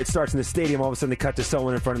 It starts in the stadium. All of a sudden, they cut to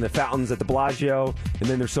someone in front of the fountains at the Bellagio, and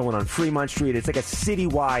then there's someone on Fremont Street. It's like a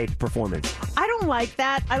citywide performance. I don't like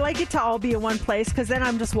that. I like it to all be in one place because then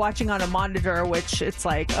I'm just watching on a monitor, which it's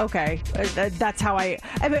like, okay, that's how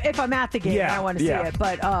if I'm at the game, I want to see it.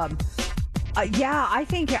 But I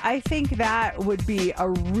think that would be a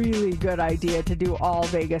really good idea to do all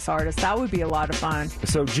Vegas artists. That would be a lot of fun.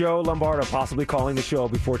 So Joe Lombardo possibly calling the show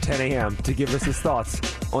before 10 a.m. to give us his thoughts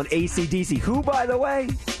on AC/DC, who, by the way,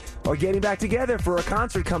 are getting back together for a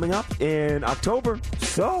concert coming up in October.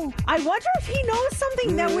 So I wonder if he knows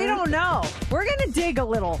something that we don't know. We're going to dig a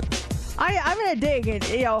little. I'm going to dig and,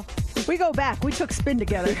 we go back. We took spin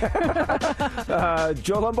together.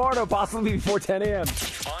 Joe Lombardo possibly before 10 a.m.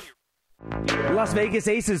 Las Vegas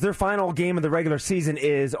Aces, their final game of the regular season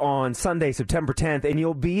is on Sunday, September 10th, and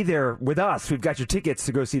you'll be there with us. We've got your tickets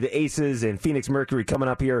to go see the Aces and Phoenix Mercury coming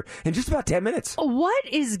up here in just about 10 minutes. What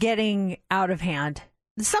is getting out of hand?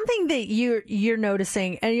 Something that you're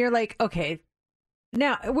noticing, and you're like, okay,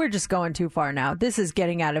 now we're just going too far now. This is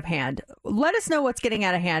getting out of hand. Let us know what's getting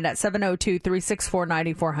out of hand at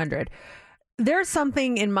 702-364-9400. There's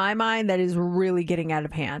something in my mind that is really getting out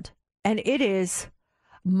of hand, and it is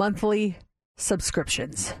monthly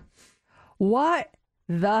subscriptions. What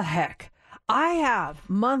the heck? I have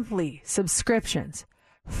monthly subscriptions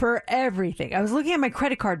for everything. I was looking at my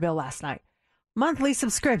credit card bill last night. Monthly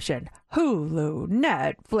subscription, Hulu,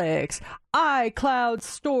 Netflix, iCloud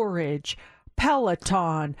storage,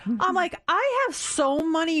 Peloton. I'm like, I have so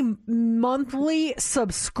many monthly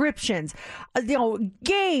subscriptions,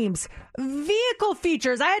 games, vehicle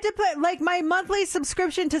features. I had to put like my monthly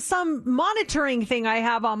subscription to some monitoring thing I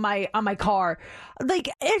have on my car. Like,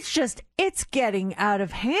 it's getting out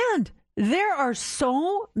of hand. There are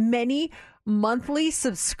so many monthly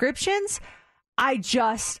subscriptions. I'm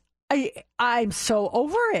so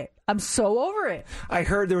over it. I'm so over it. I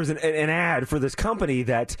heard there was an ad for this company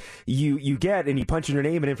that you get, and you punch in your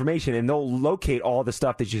name and information, and they'll locate all the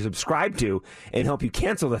stuff that you subscribe to and help you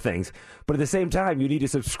cancel the things. But at the same time, you need to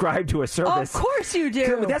subscribe to a service. Of course you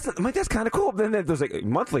do. I mean, that's kind of cool. Then there's like a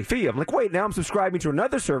monthly fee. I'm like, wait, now I'm subscribing to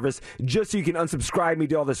another service just so you can unsubscribe me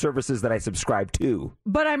to all the services that I subscribe to.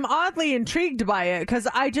 But I'm oddly intrigued by it because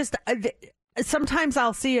sometimes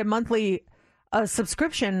I'll see a monthly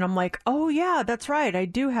subscription, and I'm like, oh yeah, that's right, I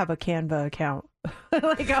do have a Canva account.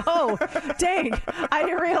 Like, oh dang, I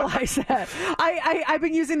didn't realize that. I've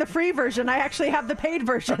been using the free version. I actually have the paid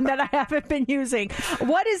version that I haven't been using.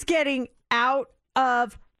 What is getting out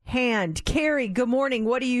of hand? Carrie, good morning.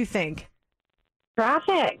 What do you think?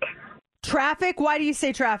 Traffic. Why do you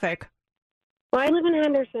say traffic? Well, I live in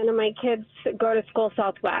Henderson, and my kids go to school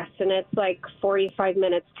Southwest, and it's like 45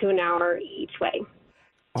 minutes to an hour each way.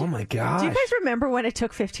 Oh, my gosh. Do you guys remember when it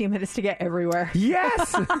took 15 minutes to get everywhere?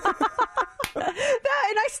 Yes!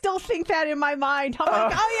 And I still think that in my mind. I'm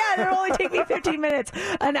like, oh yeah, it'll only take me 15 minutes.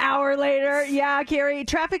 An hour later, yeah, Carrie,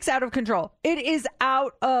 traffic's out of control. It is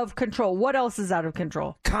out of control. What else is out of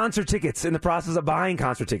control? Concert tickets. In the process of buying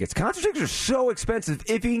concert tickets. Concert tickets are so expensive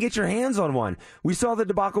if you can get your hands on one. We saw the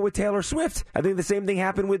debacle with Taylor Swift. I think the same thing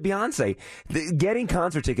happened with Beyonce. Getting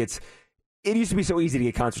concert tickets. It used to be so easy to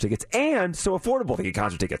get concert tickets and so affordable to get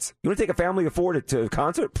concert tickets. You want to take a family afford it to a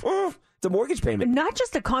concert? It's a mortgage payment. Not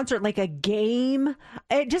just a concert, like a game,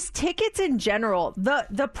 just tickets in general.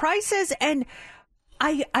 The prices, and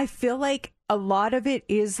I feel like a lot of it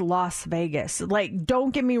is Las Vegas. Like,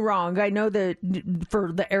 don't get me wrong. I know that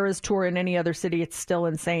for the Eras Tour in any other city, it's still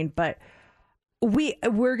insane. But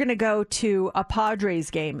we're going to go to a Padres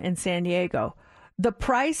game in San Diego. The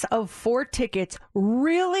price of 4 tickets,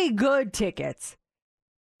 really good tickets,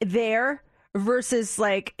 there versus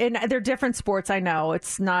like, and they're different sports. I know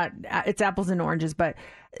it's apples and oranges, but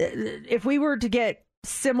if we were to get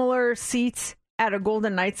similar seats at a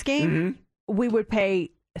Golden Knights game, we would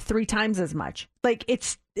pay 3 times as much. Like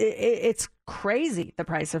it's crazy, the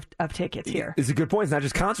price of tickets here. It's a good point. It's not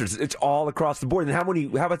just concerts; it's all across the board. And how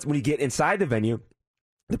about when you get inside the venue?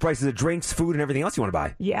 The prices of drinks, food, and everything else you want to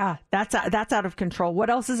buy. Yeah, that's out of control. What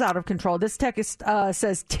else is out of control? This text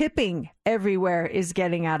says tipping everywhere is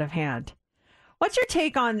getting out of hand. What's your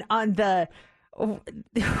take on the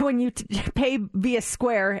when you pay via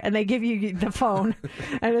Square and they give you the phone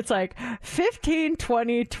and it's like 15,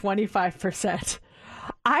 20, 25%?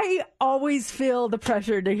 I always feel the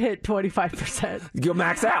pressure to hit 25%. You'll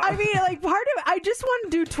max out. I mean, like part of I just want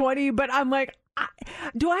to do 20, but I'm like,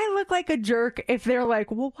 do I look like a jerk if they're like,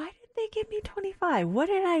 well, why did they give me 25? What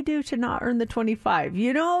did I do to not earn the 25?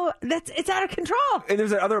 You know, it's out of control. And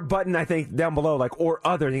there's that other button, I think, down below, like, or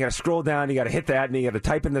other. And you got to scroll down, you got to hit that, and you got to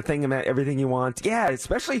type in the thing about everything you want. Yeah,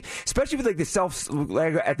 especially with like the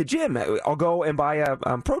like at the gym. I'll go and buy a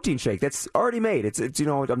protein shake that's already made. It's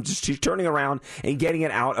she's turning around and getting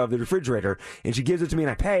it out of the refrigerator, and she gives it to me,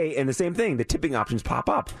 and I pay, and the same thing, the tipping options pop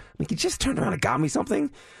up. I mean, you just turned around and got me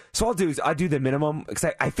something. So all I'll do is I do the minimum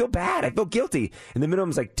because I feel bad. I feel guilty. And the minimum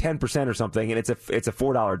is like 10% or something, and it's a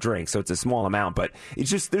 $4 drink, so it's a small amount. But it's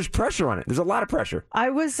just there's pressure on it. There's a lot of pressure.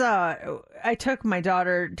 I took my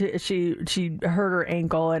daughter to, she hurt her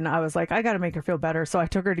ankle, and I was like, I got to make her feel better. So I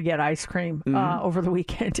took her to get ice cream over the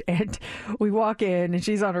weekend, and we walk in, and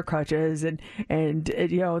she's on her crutches, and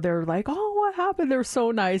you know they're like, oh, what happened? They're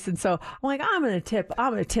so nice, and so I'm like, I'm gonna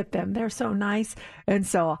tip them. They're so nice, and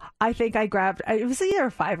so I think I grabbed. It was either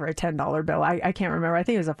a $5 or a $10 bill. I can't remember. I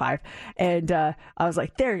think it was a $5, and I was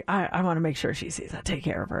like, there. I want to make sure she sees I take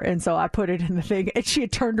care of her, and so I put it in the thing, and she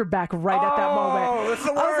had turned her back right at that moment. Oh, that's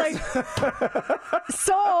the worst. I was like,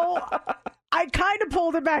 so I kind of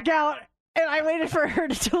pulled it back out, and I waited for her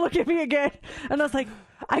to look at me again, and I was like,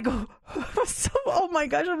 oh my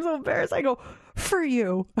gosh, I'm so embarrassed. I go, for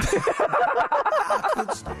you.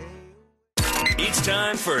 It's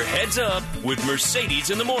time for Heads Up with Mercedes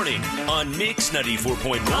in the Morning on Mix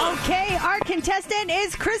 94.1. Okay, our contestant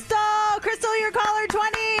is Crystal. Crystal, you're caller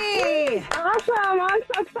 20. Awesome. I'm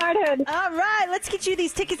so excited. All right, let's get you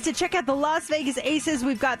these tickets to check out the Las Vegas Aces.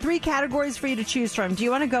 We've got 3 categories for you to choose from. Do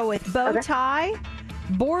you want to go with bow tie,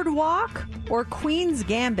 boardwalk, or Queen's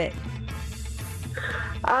Gambit?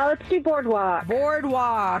 Let's do boardwalk.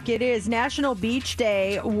 Boardwalk. It is National Beach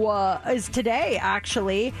Day. Is today,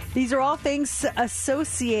 actually. These are all things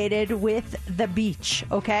associated with the beach.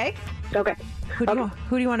 Okay. Okay. Who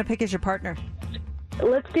do you want to pick as your partner?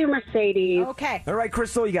 Let's do Mercedes. Okay. All right,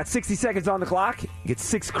 Crystal, you got 60 seconds on the clock. You get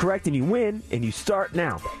 6 correct and you win, and you start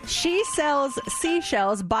now. She sells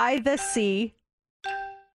seashells by the sea.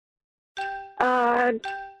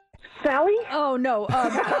 Sally? Oh no.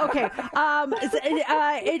 Okay.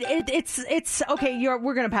 It's okay.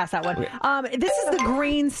 We're gonna pass that one. This is the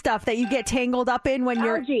green stuff that you get tangled up in when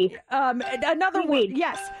you're. Another weed.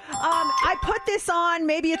 Yes. I put this on.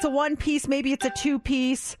 Maybe it's a 1-piece. Maybe it's a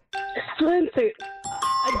 2-piece. Swimsuit.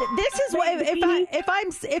 This is what if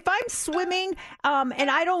I'm swimming and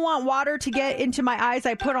I don't want water to get into my eyes,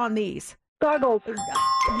 I put on these. Goggles.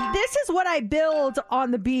 This is what I build on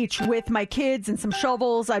the beach with my kids and some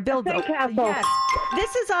shovels. I build castle. Yes.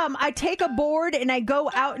 This is I take a board and I go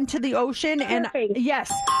out into the ocean and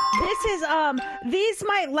yes. This is these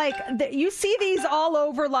might you see these all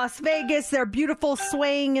over Las Vegas. They're beautiful,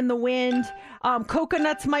 swaying in the wind.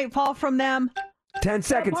 Coconuts might fall from them. 10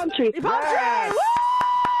 seconds. Palm tree. Palm tree. Woo!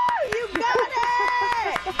 You got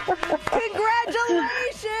it!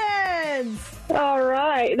 Congratulations! All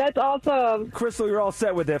right. That's awesome. Crystal, you're all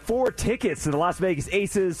set with it. 4 tickets to the Las Vegas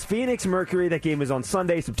Aces, Phoenix Mercury. That game is on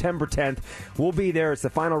Sunday, September 10th. We'll be there. It's the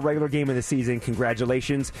final regular game of the season.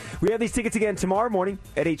 Congratulations. We have these tickets again tomorrow morning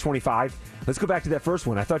at 8:25. Let's go back to that first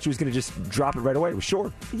one. I thought she was going to just drop it right away. It was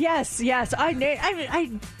short. Yes.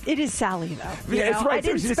 It is Sally, though. Yeah, that's right. I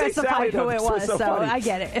didn't specify who it was, so I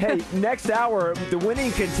get it. Hey, next hour, the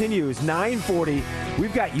winning continues. 9:40.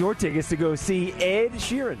 We've got your tickets to go see Ed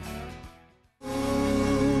Sheeran.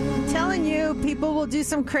 Telling you, people will do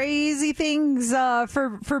some crazy things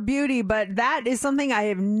for beauty, but that is something I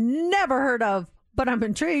have never heard of. But I'm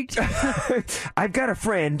intrigued. I've got a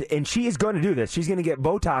friend, and she is going to do this. She's going to get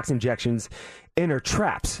Botox injections in her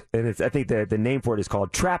traps. And I think the name for it is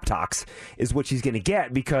called Trap-Tox, is what she's going to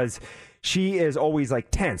get because she is always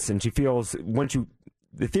like tense, and she feels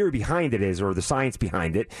the theory behind it is, or the science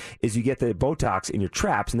behind it, is you get the Botox in your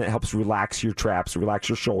traps, and that helps relax your traps, relax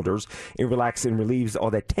your shoulders, and relax and relieves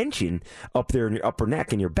all that tension up there in your upper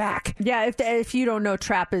neck and your back. Yeah, if you don't know,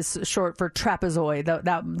 trap is short for trapezoid.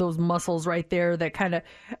 Those muscles right there that kind of,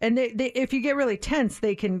 and they, if you get really tense,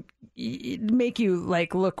 they can make you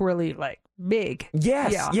like look really like big.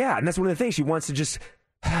 Yes, yeah, and that's one of the things she wants to just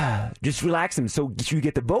relax them. So you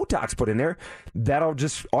get the Botox put in there, that'll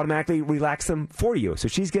just automatically relax them for you. So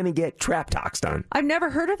she's going to get Trap-Tox done. I've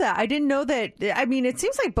never heard of that. I didn't know that. I mean, it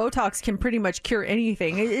seems like Botox can pretty much cure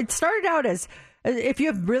anything. It started out as if you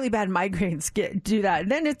have really bad migraines, do that.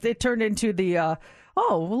 And then it turned into the oh,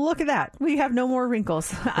 well, look at that. We have no more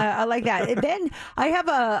wrinkles. I like that. And then I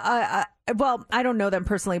have well, I don't know them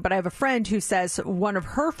personally, but I have a friend who says one of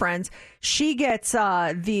her friends, she gets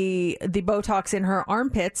the Botox in her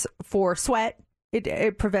armpits for sweat.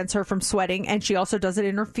 It prevents her from sweating. And she also does it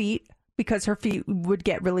in her feet because her feet would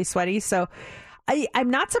get really sweaty. So I'm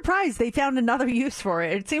not surprised they found another use for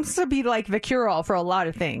it. It seems to be like the cure-all for a lot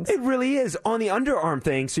of things. It really is. On the underarm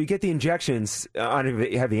thing, so you get the injections. I don't know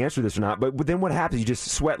if you have the answer to this or not, but then what happens? You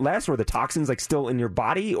just sweat less, or the toxins like still in your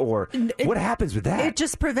body, or what happens with that? It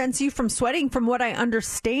just prevents you from sweating, from what I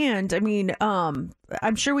understand. I mean, I'm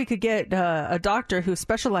sure we could get a doctor who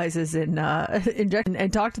specializes in injection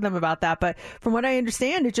and talk to them about that. But from what I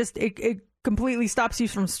understand, it completely stops you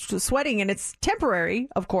from sweating, and it's temporary,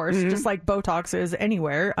 of course, just like Botox is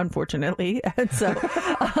anywhere, unfortunately. And so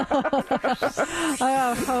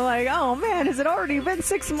I'm like, oh man, has it already been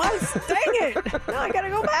 6 months? Dang it! Now I gotta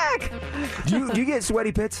go back. Do you get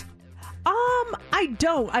sweaty pits? I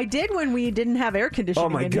don't. I did when we didn't have air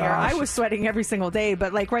conditioning in here. I was sweating every single day,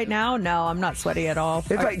 but like right now, no, I'm not sweaty at all.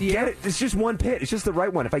 If I get it, it's just one pit. It's just the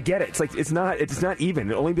right one. If I get it, it's like it's not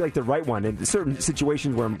even. It'll only be like the right one in certain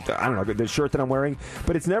situations where I don't know, the shirt that I'm wearing,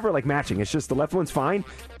 but it's never like matching. It's just the left one's fine.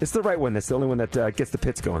 It's the right one that's the only one that gets the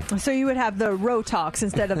pits going. So you would have the Rotox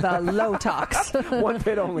instead of the Low-Tox. One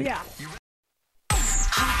pit only. Yeah.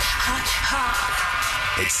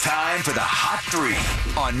 It's time for the Hot 3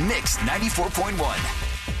 on Mix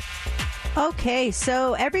 94.1. Okay,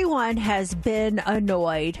 so everyone has been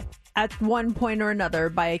annoyed at one point or another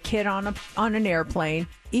by a kid on an airplane.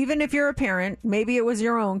 Even if you're a parent, maybe it was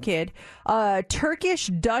your own kid. A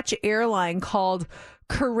Turkish-Dutch airline called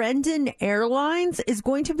Corendon Airlines is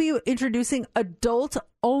going to be introducing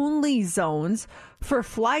adult-only zones for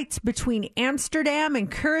flights between Amsterdam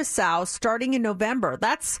and Curacao starting in November.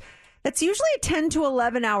 That's usually a 10 to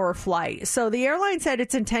 11 hour flight. So the airline said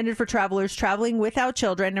it's intended for travelers traveling without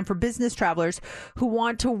children and for business travelers who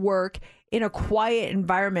want to work in a quiet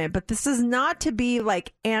environment. But this is not to be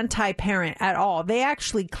like anti-parent at all. They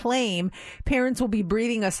actually claim parents will be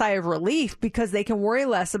breathing a sigh of relief because they can worry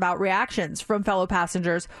less about reactions from fellow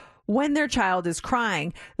passengers when their child is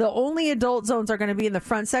crying. The only adult zones are going to be in the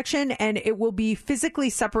front section, and it will be physically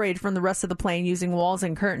separated from the rest of the plane using walls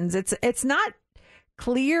and curtains. It's not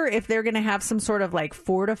clear if they're going to have some sort of like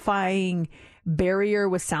fortifying barrier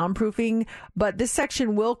with soundproofing, but this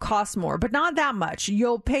section will cost more, but not that much.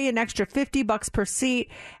 You'll pay an extra $50 per seat,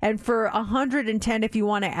 and for $110 if you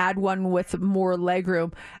want to add one with more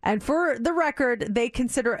legroom. And for the record, they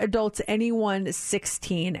consider adults anyone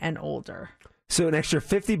 16 and older. So an extra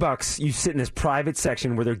 $50, you sit in this private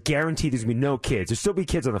section where they're guaranteed there's going to be no kids. There'll still be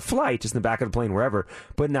kids on the flight, just in the back of the plane, wherever,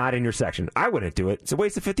 but not in your section. I wouldn't do it. It's a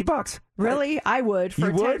waste of $50. Really? I would.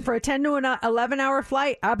 For a 10 to an 11 hour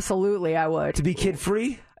flight? Absolutely, I would. To be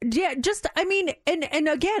kid-free? Yeah, and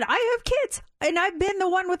again, I have kids, and I've been the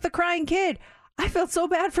one with the crying kid. I felt so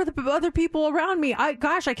bad for the other people around me. I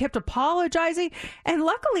kept apologizing. And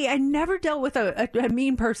luckily, I never dealt with a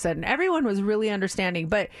mean person. Everyone was really understanding.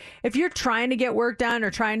 But if you're trying to get work done or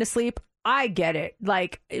trying to sleep, I get it.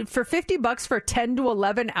 Like for $50 for 10 to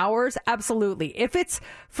 11 hours, absolutely. If it's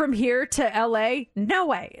from here to LA, no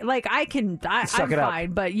way. Like I'm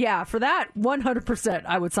fine. But yeah, for that, 100%,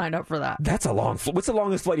 I would sign up for that. That's a long. What's the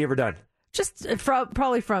longest flight you ever done? Just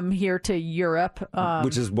probably from here to Europe,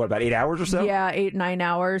 which is what, about 8 hours or so? Yeah, 8-9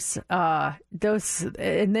 hours. Those,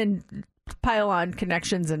 and then pile on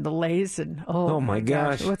connections and delays and oh my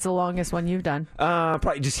gosh. What's the longest one you've done?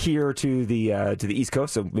 Probably just here to the East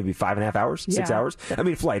Coast, so maybe 5.5 hours, 6 hours. I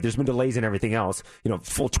mean, flight. There's been delays and everything else.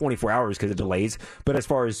 Full 24 hours because of delays. But as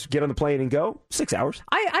far as get on the plane and go, 6 hours.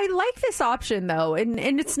 I like this option though, and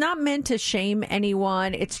it's not meant to shame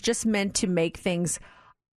anyone. It's just meant to make things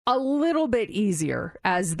a little bit easier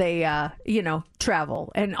as they,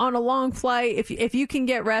 travel. And on a long flight, if you can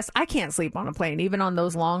get rest, I can't sleep on a plane. Even on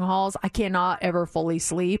those long hauls, I cannot ever fully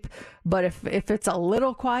sleep. But if it's a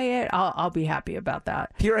little quiet, I'll be happy about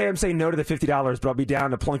that. Here I am saying no to the $50, but I'll be down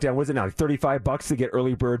to plunk down. What is it now? Like $35 to get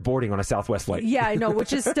early bird boarding on a Southwest flight. Yeah, I know,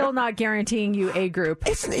 which is still not guaranteeing you A group.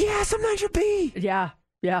 Sometimes you're B. Yeah.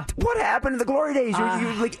 Yeah. What happened in the glory days?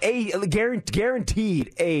 You're like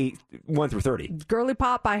guaranteed A 1 through 30. Girly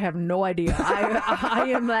pop, I have no idea. I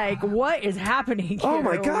am like, what is happening here? Oh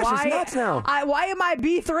my gosh, it's nuts now. Why am I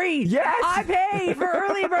B3? Yes. I paid for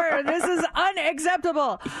early bird. This is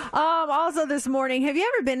unacceptable. Also this morning, have you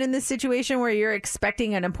ever been in this situation where you're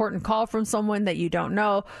expecting an important call from someone that you don't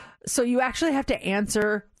know? So you actually have to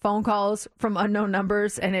answer phone calls from unknown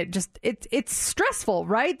numbers, and it's stressful,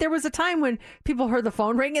 right? There was a time when people heard the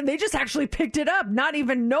phone ring and they just actually picked it up, not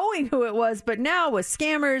even knowing who it was. But now with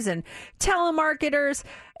scammers and telemarketers,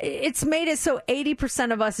 it's made it so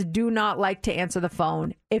 80% of us do not like to answer the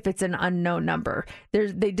phone if it's an unknown number.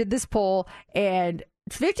 They did this poll, and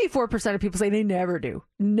 54% of people say they never do.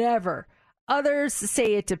 Never. Others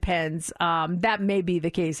say it depends. That may be the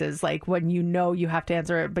cases, like when you have to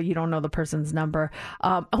answer it, but you don't know the person's number.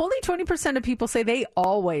 Only 20% of people say they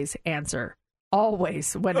always answer.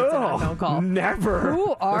 Always when it's an unknown call. Never.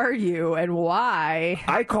 Who are you and why?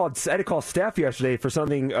 I had to call Steph yesterday for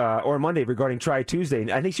something, or Monday regarding Try Tuesday.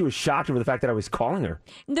 And I think she was shocked over the fact that I was calling her.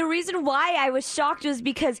 The reason why I was shocked was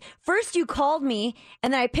because first you called me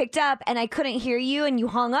and then I picked up and I couldn't hear you and you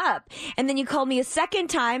hung up. And then you called me a second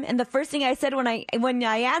time and the first thing I said when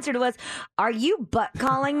I answered was, "Are you butt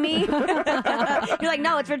calling me?" You're like,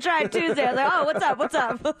 "No, it's for Try Tuesday." I was like, "Oh, what's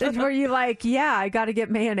up?" Were you like, "Yeah, I got to get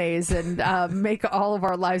mayonnaise and make all of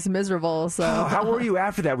our lives miserable." So how were you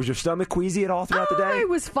after that? Was your stomach queasy at all throughout the day? I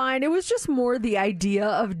was fine. It was just more the idea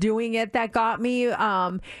of doing it that got me.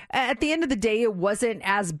 At the end of the day, it wasn't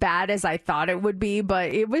as bad as I thought it would be,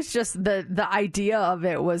 but it was just the idea of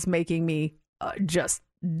it was making me just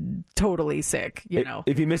totally sick,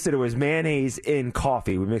 If you missed it, it was mayonnaise in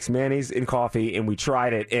coffee. We mixed mayonnaise in coffee and we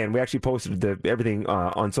tried it, and we actually posted everything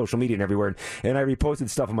on social media and everywhere, and I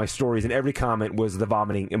reposted stuff on my stories, and every comment was the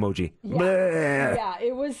vomiting emoji. Yeah,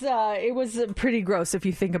 it was pretty gross if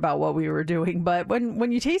you think about what we were doing, but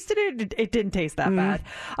when you tasted it, it didn't taste that bad.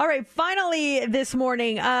 All right, finally this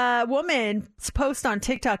morning, a woman's post on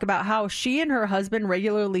TikTok about how she and her husband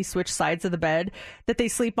regularly switch sides of the bed that they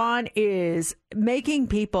sleep on is making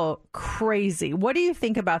people crazy. What do you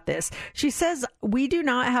think about this? She says, "We do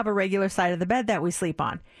not have a regular side of the bed that we sleep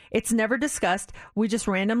on. It's never discussed. We just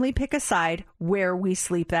randomly pick a side where we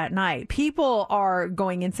sleep that night." People are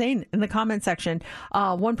going insane in the comment section.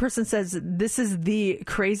 One person says, "This is the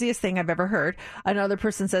craziest thing I've ever heard." Another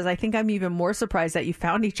person says, "I think I'm even more surprised that you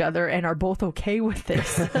found each other and are both okay with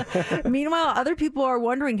this." Meanwhile, other people are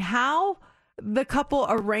wondering how the couple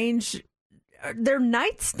arrange their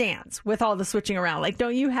nightstands with all the switching around. Like,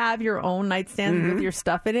 don't you have your own nightstand with your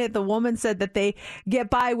stuff in it? The woman said that they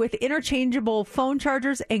get by with interchangeable phone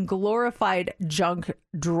chargers and glorified junk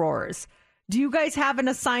drawers. Do you guys have an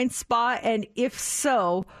assigned spot? And if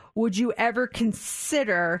so, would you ever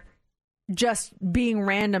consider just being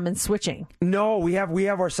random and switching? No, we have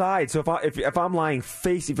our side. So if you're lying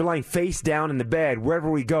face down in the bed, wherever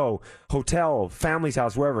we go, hotel, family's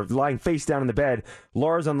house, wherever, lying face down in the bed,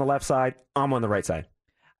 Laura's on the left side, I'm on the right side.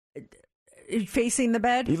 Facing the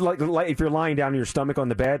bed? If you're lying down on your stomach on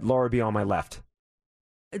the bed, Laura would be on my left.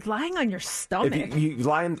 Lying on your stomach? If you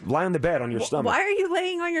lie on the bed on your stomach. Why are you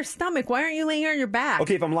laying on your stomach? Why aren't you laying on your back?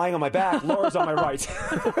 Okay, if I'm lying on my back, Laura's on my right.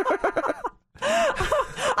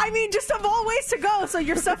 I mean, just of all ways to go. So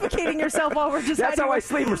you're suffocating yourself while we're just. That's how I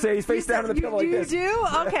sleep, Mercedes, face down on the pillow like this. You do?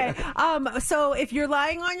 Okay. So if you're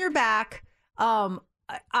lying on your back, I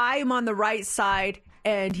am on the right side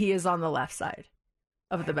and he is on the left side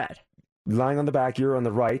of the bed. lying on the back, you're on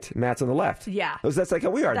the right, Matt's on the left. Yeah. That's like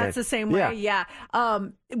how we are. That's then. the same way, yeah.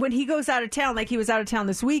 When he goes out of town, like he was out of town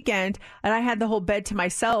this weekend, and I had the whole bed to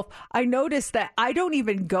myself, I noticed that I don't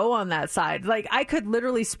even go on that side. Like, I could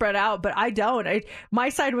literally spread out, but I don't. My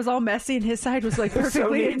side was all messy, and his side was, like,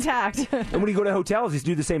 perfectly intact. And when you go to hotels, you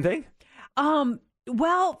do the same thing?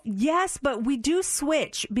 Well, yes, but we do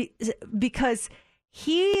switch because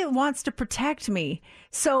he wants to protect me.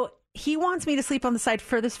 So he wants me to sleep on the side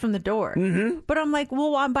furthest from the door. Mm-hmm. But I'm like,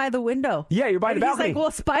 well, I'm by the window. Yeah, you're by the balcony. He's like,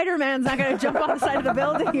 well, Spider-Man's not going to jump on the side of the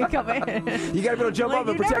building and come in. You got to be able to jump up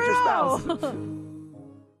and protect your spouse.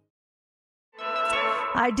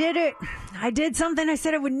 I did it. I did something I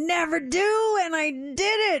said I would never do, and I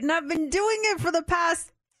did it. And I've been doing it for the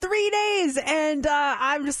past 3 days. And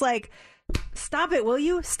I'm just like, stop it, will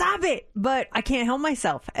you? Stop it. But I can't help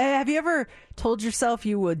myself. Have you ever told yourself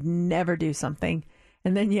you would never do something?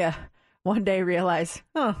 And then you one day realize,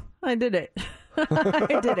 oh, I did it.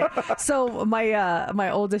 I did it. So my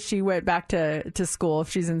oldest, she went back to school.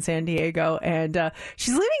 She's in San Diego, and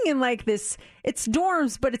she's living in like this, it's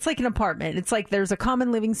dorms, but it's like an apartment. It's like there's a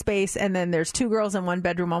common living space, and then there's 2 girls in one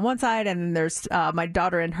bedroom on one side, and then there's my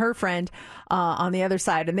daughter and her friend on the other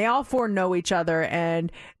side. And they all 4 know each other,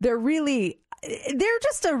 and they're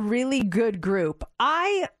just a really good group.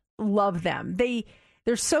 I love them.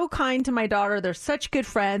 They're so kind to my daughter. They're such good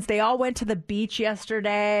friends. They all went to the beach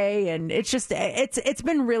yesterday, and it's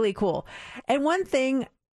been really cool. And one thing,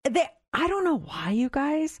 I don't know why, you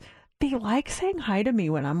guys, they like saying hi to me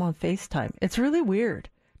when I'm on FaceTime. It's really weird.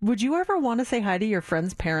 Would you ever want to say hi to your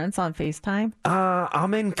friend's parents on FaceTime?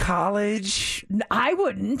 I'm in college. I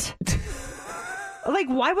wouldn't. Like,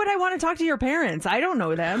 why would I want to talk to your parents? I don't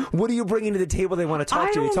know them. What are you bringing to the table they want to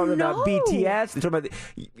talk to? You're talking about BTS? They're talking about,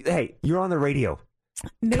 hey, you're on the radio.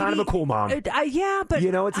 Maybe, kind of a cool mom. Yeah, but...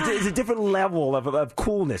 You know, it's a different level of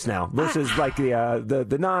coolness now versus like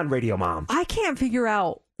the non-radio mom. I can't figure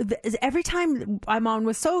out... Every time I'm on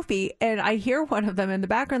with Sophie and I hear one of them in the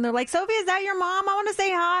background, they're like, Sophie, is that your mom? I want to say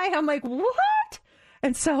hi. I'm like, what?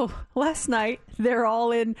 And so last night, they're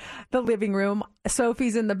all in the living room.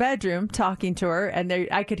 Sophie's in the bedroom talking to her, and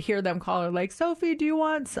I could hear them call her like, Sophie, do you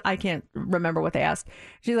want... I can't remember what they asked.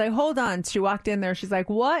 She's like, hold on. She walked in there. She's like,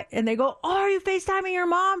 what? And they go, oh, are you FaceTiming your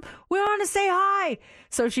mom? We want to say hi.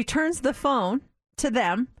 So she turns the phone to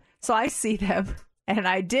them. So I see them, and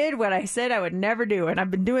I did what I said I would never do. And I've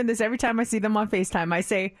been doing this every time I see them on FaceTime. I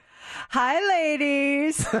say, hi,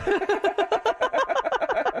 ladies.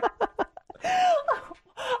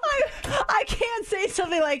 I can't say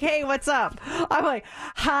something like, hey, what's up? I'm like,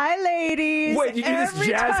 hi, ladies. Wait, you do this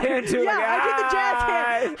jazz hand too? Yeah, like, I do the jazz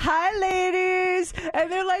hand. Hi, ladies.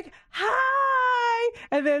 And they're like, hi.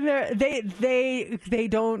 And then they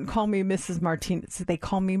don't call me Mrs. Martinez. They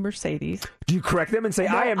call me Mercedes. Do you correct them and say,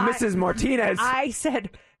 I am Mrs. Martinez? I said,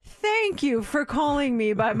 thank you for calling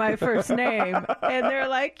me by my first name. And they're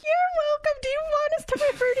like, you're welcome. Do you want us to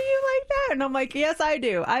refer to you like that? And I'm like, yes, I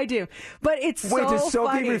do. But it's Wait, so does Sophie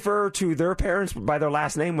funny. refer to their parents by their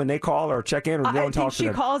last name when they call or check in or don't talk to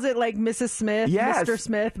them? She calls it like Mrs. Smith, yes. Mr.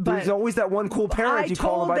 Smith. But there's always that one cool parent you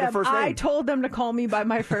call them by their first name. I told them to call me by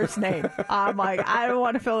my first name. I'm like, I don't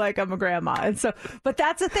want to feel like I'm a grandma. And so, but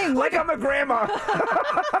that's the thing. Like I'm a grandma.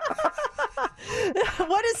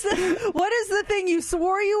 What is the thing you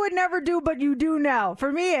swore you would never do, but you do now?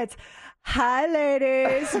 For me, it's hi,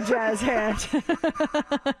 ladies, jazz hand.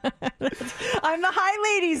 I'm the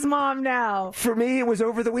hi, ladies mom now. For me, it was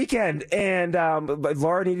over the weekend, and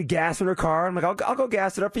Laura needed gas in her car. I'm like, I'll go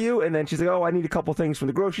gas it up for you. And then she's like, oh, I need a couple things from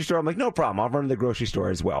the grocery store. I'm like, no problem. I'll run to the grocery store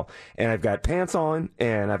as well. And I've got pants on,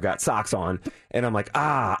 and I've got socks on. And I'm like,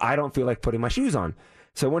 I don't feel like putting my shoes on.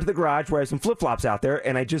 So I went to the garage where I had some flip-flops out there,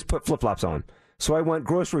 and I just put flip-flops on. So I went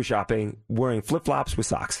grocery shopping wearing flip-flops with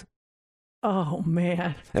socks. Oh,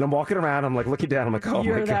 man. And I'm walking around. I'm like looking down. I'm like, oh,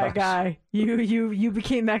 You're my gosh. that guy. You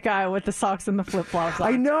became that guy with the socks and the flip-flops on.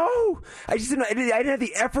 I know. I didn't have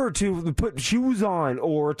the effort to put shoes on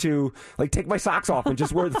or to like take my socks off and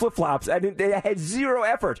just wear the flip-flops. I had zero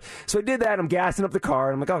effort. So I did that. I'm gassing up the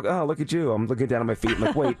car. And I'm like, oh, look at you. I'm looking down at my feet. I'm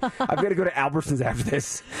like, wait, I've got to go to Albertsons after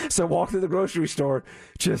this. So I walk through the grocery store,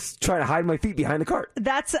 just trying to hide my feet behind the cart.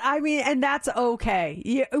 And that's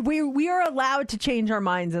okay. We are allowed to change our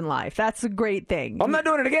minds in life. That's a great thing. I'm not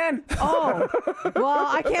doing it again. Oh, well,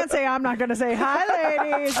 I can't say I'm not going to say hi,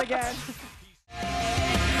 ladies, again.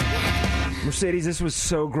 Mercedes, this was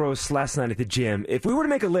so gross last night at the gym. If we were to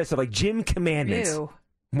make a list of like gym commandments. Ew.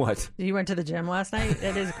 What? You went to the gym last night?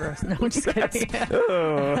 It is gross. No, I'm just kidding.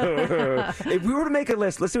 If we were to make a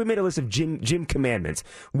list, let's say we made a list of gym commandments.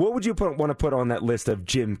 What would you want to put on that list of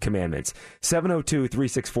gym commandments?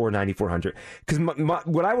 702-364-9400. Because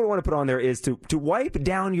what I would want to put on there is to wipe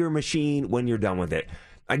down your machine when you're done with it.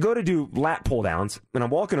 I go to do lat pull downs, and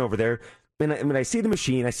I'm walking over there. And when I see the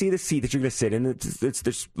machine, I see the seat that you're going to sit in.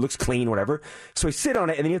 It looks clean, whatever. So I sit on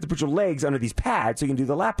it, and then you have to put your legs under these pads so you can do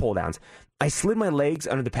the lat pull downs. I slid my legs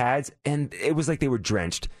under the pads, and it was like they were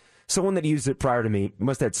drenched. Someone that used it prior to me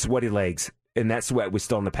must have had sweaty legs, and that sweat was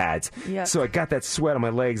still on the pads. Yep. So I got that sweat on my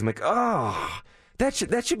legs. I'm like, oh, that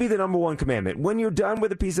should be the number one commandment. When you're done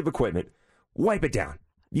with a piece of equipment, wipe it down.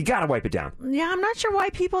 You got to wipe it down. Yeah, I'm not sure why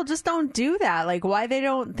people just don't do that. Like, why they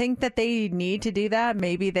don't think that they need to do that.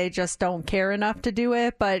 Maybe they just don't care enough to do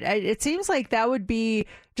it. But it seems like that would be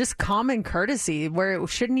just common courtesy, where it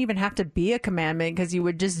shouldn't even have to be a commandment because you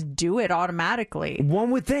would just do it automatically.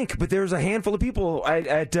 One would think, but there's a handful of people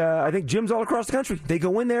at I think gyms all across the country. They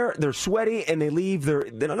go in there, they're sweaty, and they leave.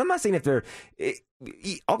 I'm not saying if they're...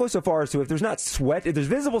 I'll go so far as to if there's not sweat, if there's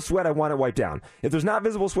visible sweat, I want it wiped down. If there's not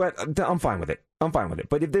visible sweat, I'm fine with it.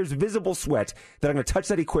 But if there's visible sweat that I'm going to touch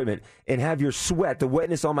that equipment and have your sweat, the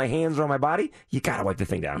wetness on my hands or on my body, you got to wipe the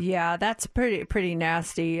thing down. Yeah, that's pretty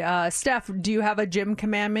nasty. Steph, do you have a gym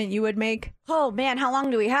commandment you would make? Oh, man, how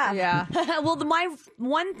long do we have? Yeah. Well, my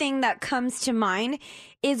one thing that comes to mind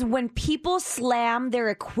is when people slam their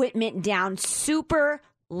equipment down super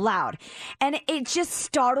loud, and it just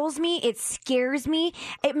startles me. It scares me.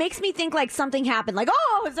 It makes me think like something happened, like,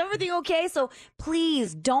 oh, is everything okay? So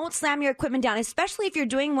please don't slam your equipment down, especially if you're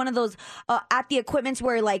doing one of those at the equipments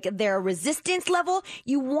where like their resistance level.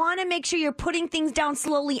 You want to make sure you're putting things down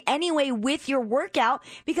slowly anyway with your workout,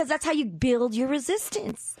 because that's how you build your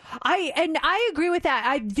resistance. I agree with that.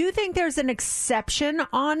 I do think there's an exception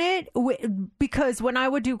on it, because when I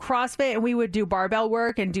would do CrossFit and we would do barbell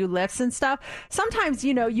work and do lifts and stuff, sometimes,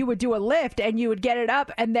 you would do a lift and you would get it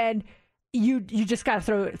up, and then you just got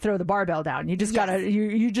to throw the barbell down. You just gotta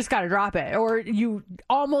you just gotta drop it, or you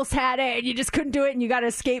almost had it and you just couldn't do it, and you got to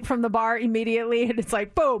escape from the bar immediately, and it's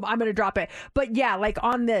like, boom, I'm gonna drop it. But yeah, like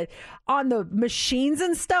on the machines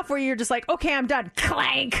and stuff where you're just like, okay, I'm done,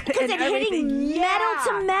 clank, because it's hitting metal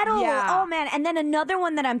to metal. Yeah. Oh man. And then another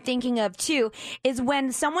one that I'm thinking of too is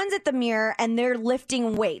when someone's at the mirror and they're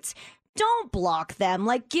lifting weights. Don't block them.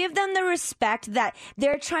 Like, give them the respect that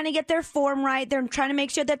they're trying to get their form right. They're trying to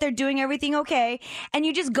make sure that they're doing everything okay. And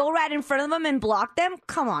you just go right in front of them and block them?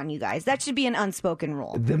 Come on, you guys. That should be an unspoken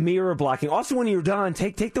rule. The mirror blocking. Also, when you're done,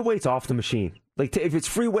 take the weights off the machine. Like, if it's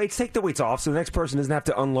free weights, take the weights off so the next person doesn't have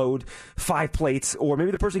to unload 5 plates, or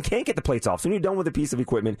maybe the person can't get the plates off. So when you're done with a piece of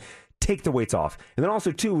equipment, take the weights off. And then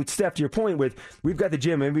also, too, Steph, to your point with, we've got the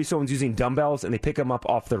gym, maybe someone's using dumbbells and they pick them up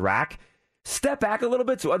off the rack. Step back a little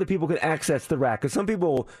bit so other people can access the rack. Because some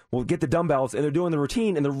people will get the dumbbells and they're doing the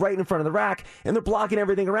routine and they're right in front of the rack and they're blocking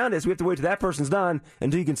everything around it. So we have to wait till that person's done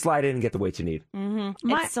until you can slide in and get the weights you need. Mm-hmm.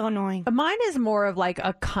 It's so annoying. Mine is more of like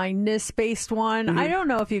a kindness-based one. Mm-hmm. I don't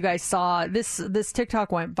know if you guys saw this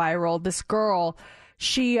TikTok went viral. This girl,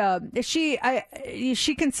 she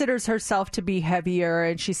considers herself to be heavier,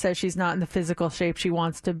 and she says she's not in the physical shape she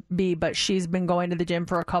wants to be, but she's been going to the gym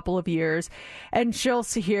for a couple of years, and she'll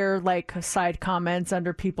hear like side comments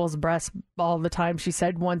under people's breaths all the time. She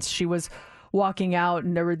said once she was walking out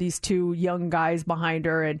and there were these 2 young guys behind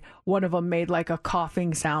her, and one of them made like a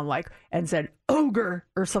coughing sound, like, and said ogre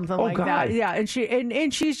or something like that. Yeah. And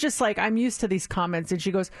she's just like, I'm used to these comments. And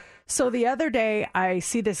she goes, so the other day I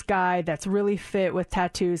see this guy that's really fit with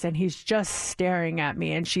tattoos and he's just staring at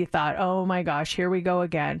me. And she thought, oh my gosh, here we go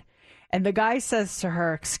again. And the guy says to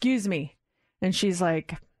her, excuse me. And she's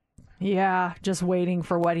like, yeah, just waiting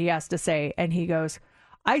for what he has to say. And he goes,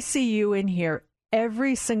 I see you in here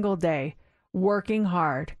every single day, working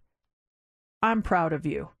hard. I'm proud of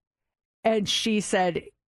you. And she said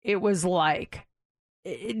it was like,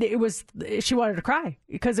 she wanted to cry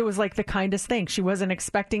because it was like the kindest thing. She wasn't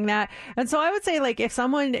expecting that. And so I would say, like,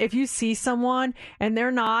 if you see someone and they're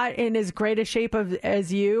not in as great a shape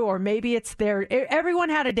as you, or maybe it's everyone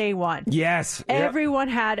had a day one. Yes. Everyone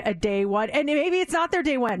had a day one. And maybe it's not their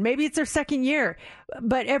day one. Maybe it's their second year.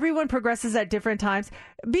 But everyone progresses at different times.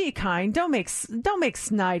 Be kind. Don't make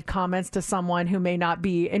snide comments to someone who may not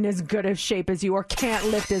be in as good of shape as you, or can't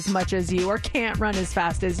lift as much as you, or can't run as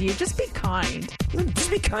fast as you. Just be kind. Just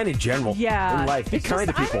be kind in general. Yeah. In life. Be kind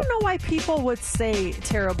to people. I don't know why people would say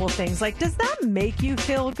terrible things. Like, does that make you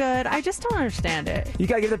feel good? I just don't understand it. You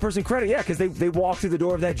got to give that person credit. Yeah, because they walk through the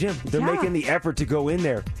door of that gym. They're making the effort to go in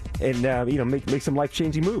there and make some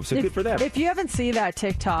life-changing moves. So good for them. If you haven't seen that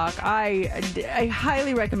TikTok, I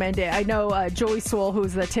highly recommend it. I know Joey Swoll,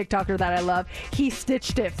 who's the TikToker that I love, he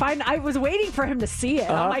stitched it. I was waiting for him to see it.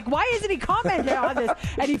 I'm like, why isn't he commenting on this?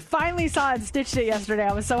 And he finally saw it and stitched it yesterday.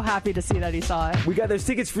 I was so happy to see that he saw it. We got those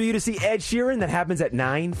tickets for you to see Ed Sheeran. That happens at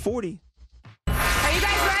 9:40. Are you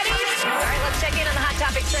guys ready? All right, let's check in on the hot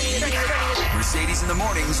topic trending. Mercedes in the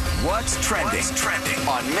mornings. What's trending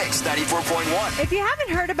on Mix 94.1? If you haven't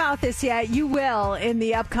heard about this yet, you will in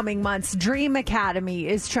the upcoming months. Dream Academy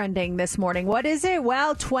is trending this morning. What is it?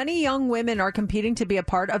 Well, 20 young women are competing to be a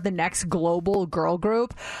part of the next global girl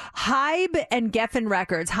group. Hiiiii and Geffen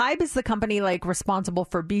Records. Hiiiii is the company responsible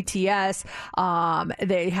for BTS.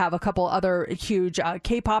 They have a couple other huge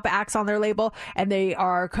K-pop acts on their label, and they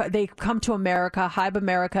come to America. Hiiiii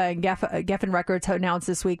America and Geffen Records announced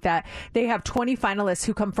this week that they have 20 finalists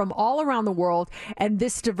who come from all around the world, and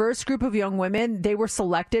this diverse group of young women, they were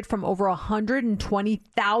selected from over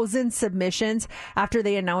 120,000 submissions after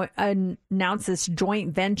they announced this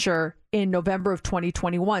joint venture in November of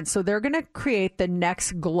 2021. So they're going to create the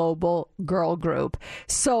next global girl group.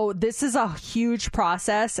 So this is a huge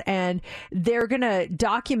process, and they're going to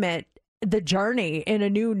document the journey in a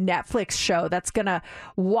new Netflix show that's going to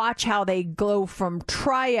watch how they go from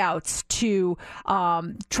tryouts to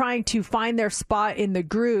trying to find their spot in the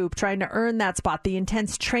group, trying to earn that spot, the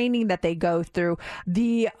intense training that they go through.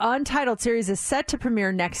 The Untitled series is set to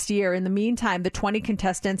premiere next year. In the meantime, the 20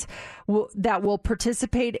 contestants that will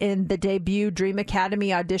participate in the debut Dream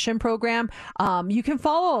Academy audition program, you can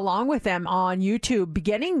follow along with them on YouTube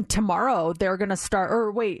beginning tomorrow. They're going to start,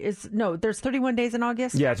 there's 31 days in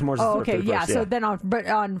August? Yeah, tomorrow's the 31st. Yeah, so then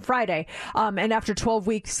on Friday, and after 12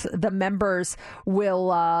 weeks, the members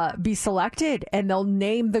will be selected, and they'll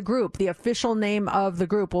name the group. The official name of the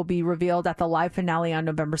group will be revealed at the live finale on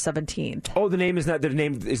November 17th. Oh, the name is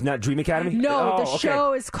not Dream Academy? No, the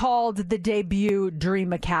show is called the debut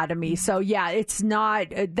Dream Academy. So yeah, that's not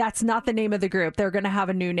the name of the group. They're going to have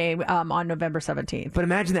a new name on November 17th. But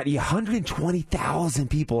imagine that 120,000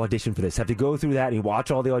 people audition for this, have to go through that and you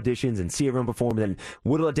watch all the auditions and see everyone perform, and then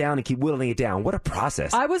whittle it down and keep whittling it down. What a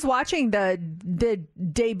process. I was watching the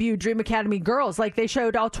debut Dream Academy girls. They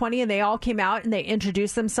showed all 20 and they all came out and they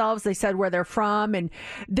introduced themselves. They said where they're from, and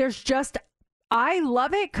I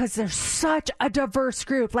love it because they're such a diverse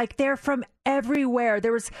group. They're from everywhere.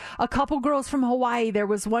 There was a couple girls from Hawaii. There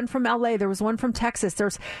was one from LA. There was one from Texas.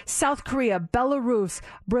 There's South Korea, Belarus,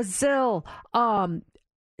 Brazil,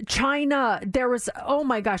 China. There was, oh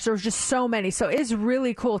my gosh, there was just so many. So it's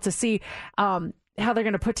really cool to see how they're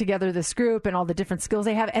going to put together this group and all the different skills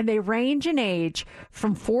they have. And they range in age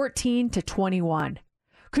from 14 to 21.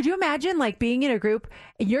 Could you imagine being in a group,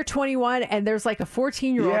 you're 21 and there's a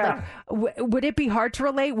 14-year-old? Yeah. Would it be hard to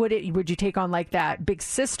relate? Would you take on that big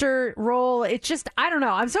sister role? It's just, I don't know.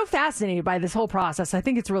 I'm so fascinated by this whole process. I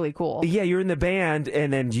think it's really cool. Yeah, you're in the band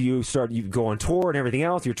and then you go on tour and everything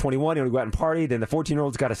else. You're 21, you want to go out and party. Then the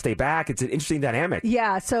 14-year-old's got to stay back. It's an interesting dynamic.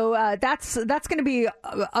 Yeah, so that's going to be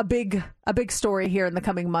a big story here in the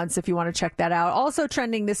coming months if you want to check that out. Also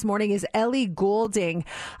trending this morning is Ellie Goulding.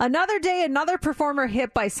 Another day, another performer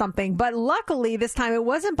hit by something, but luckily this time it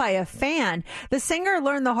wasn't by a fan. The singer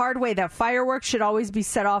learned the hard way that fireworks should always be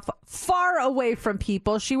set off far away from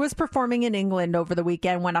people. She was performing in England over the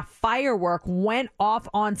weekend when a firework went off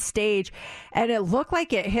on stage and it looked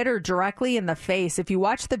like it hit her directly in the face. If you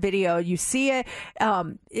watch the video, you see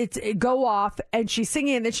it go off and she's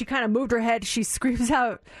singing, and then she kind of moved her head. She screams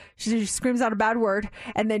out a bad word,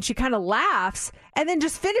 and then she kind of laughs, and then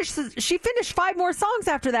she finished 5 more songs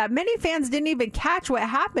after that. Many fans didn't even catch what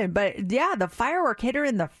happened, but yeah, the firework hit her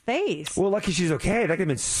in the face. Well, lucky she's okay. That could have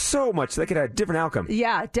been so much. That could have a different outcome.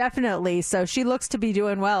 Yeah, definitely. So she looks to be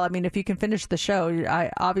doing well. I mean, if you can finish the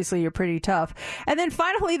show, obviously you're pretty tough. And then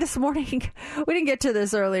finally this morning, we didn't get to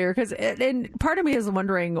this earlier, and part of me is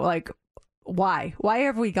wondering, why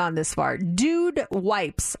have we gone this far? Dude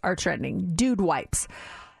wipes are trending. Dude wipes.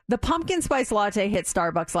 The pumpkin spice latte hit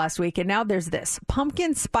Starbucks last week, and now there's this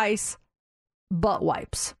pumpkin spice butt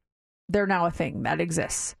wipes. They're now a thing that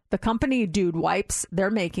exists. The company Dude Wipes,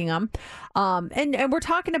 they're making them, and we're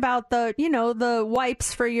talking about the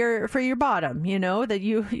wipes for your bottom, that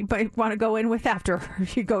you might want to go in with after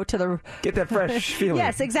you go to get that fresh feeling.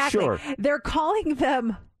 Yes, exactly. Sure. They're calling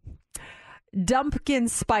them Dumpkin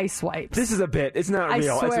Spice Wipes. This is a bit. It's not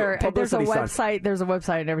real. I swear. There's a website. Stunt. There's a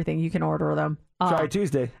website and everything. You can order them. Try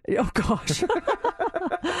Tuesday. Oh, gosh.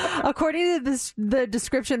 According to the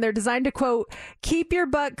description, they're designed to, quote, keep your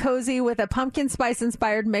butt cozy with a pumpkin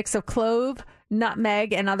spice-inspired mix of clove,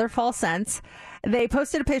 nutmeg, and other fall scents. They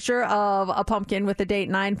posted a picture of a pumpkin with the date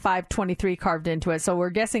 9/5/23 carved into it. So we're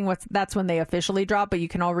guessing that's when they officially drop, but you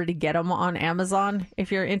can already get them on Amazon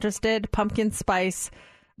if you're interested. Pumpkin spice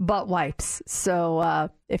butt wipes. So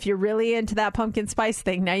if you're really into that pumpkin spice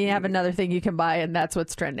thing, now you have another thing you can buy, and that's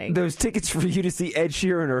what's trending. Those tickets for you to see Ed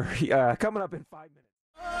Sheeran are coming up in 5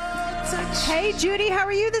 minutes. Hey, Judy, how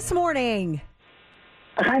are you this morning?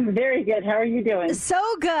 I'm very good. How are you doing? So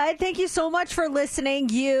good. Thank you so much for listening.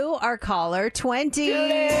 You are caller 20.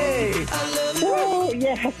 Judy! Oh,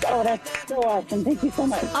 yes. Oh, that's so awesome. Thank you so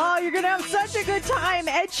much. Oh, you're going to have such a good time.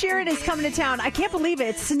 Ed Sheeran is coming to town. I can't believe it.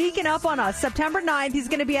 It's sneaking up on us. September 9th, he's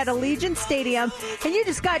going to be at Allegiant Stadium. And you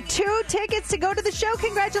just got 2 tickets to go to the show.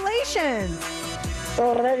 Congratulations.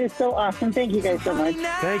 Oh, that is so awesome. Thank you guys so much.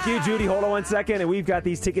 Thank you, Judy. Hold on 1 second. And we've got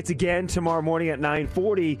these tickets again tomorrow morning at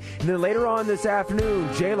 9:40. And then later on this afternoon,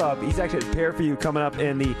 J-Love, he's actually a pair for you coming up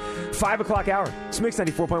in the 5 o'clock hour. It's Mix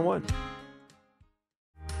 94.1.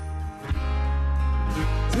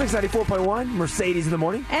 It's Mix 94.1, Mercedes in the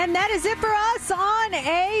morning. And that is it for us on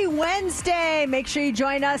a Wednesday. Make sure you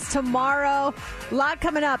join us tomorrow. A lot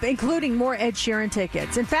coming up, including more Ed Sheeran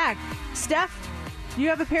tickets. In fact, Steph, do you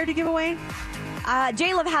have a pair to give away?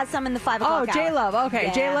 J-Love has some in the 5 o'clock hour. Oh, J-Love. Okay.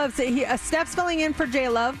 Yeah. J-Love. Steph's filling in for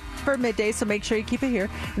J-Love for midday, so make sure you keep it here.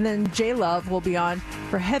 And then J-Love will be on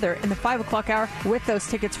for Heather in the 5 o'clock hour with those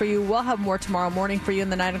tickets for you. We'll have more tomorrow morning for you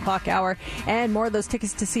in the 9 o'clock hour. And more of those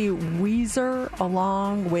tickets to see Weezer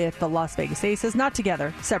along with the Las Vegas Aces. Not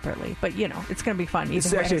together, separately. But, it's going to be fun.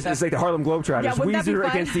 It's like the Harlem Globetrotters. Yeah, Weezer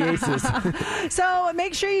against the Aces. So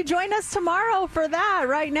make sure you join us tomorrow for that.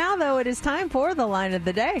 Right now, though, it is time for the line of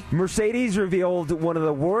the day. Mercedes revealed one of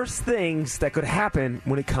the worst things that could happen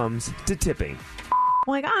when it comes to tipping.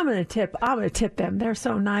 I'm going to tip them. They're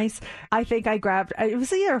so nice. I think I grabbed, it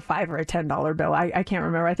was either a $5 or a $10 bill. I can't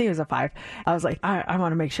remember. I think it was a $5. I was like, I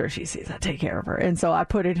want to make sure she sees I take care of her. And so I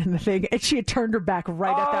put it in the thing, and she had turned her back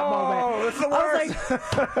right at that moment. Oh, that's the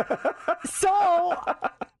worst. So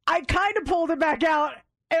I kind of pulled it back out,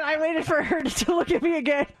 and I waited for her to look at me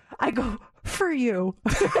again. I go, for you.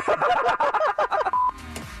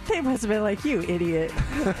 They must have been like, you idiot.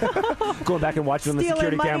 Going back and watching on the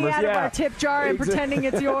security cameras. Stealing money out of our tip jar and pretending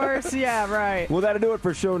it's yours. Yeah, right. Well, that'll do it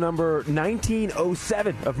for show number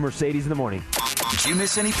 1907 of Mercedes in the Morning. Did you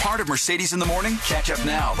miss any part of Mercedes in the Morning? Catch up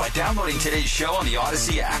now by downloading today's show on the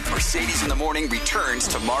Odyssey app. Mercedes in the Morning returns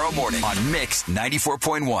tomorrow morning on Mix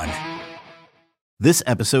 94.1. This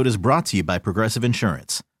episode is brought to you by Progressive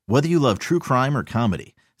Insurance. Whether you love true crime or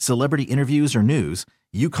comedy, celebrity interviews or news,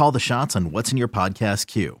 you call the shots on what's in your podcast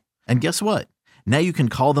queue. And guess what? Now you can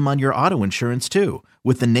call them on your auto insurance too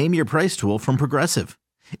with the Name Your Price tool from Progressive.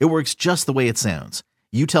 It works just the way it sounds.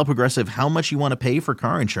 You tell Progressive how much you want to pay for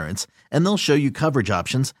car insurance, and they'll show you coverage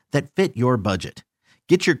options that fit your budget.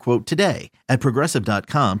 Get your quote today at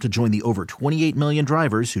Progressive.com to join the over 28 million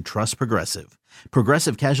drivers who trust Progressive.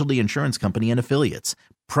 Progressive Casualty Insurance Company and Affiliates.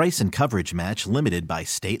 Price and coverage match limited by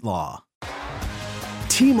state law.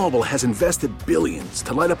 T-Mobile has invested billions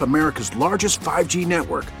to light up America's largest 5G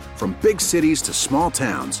network, from big cities to small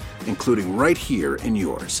towns, including right here in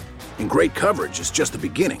yours. And great coverage is just the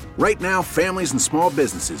beginning. Right now, families and small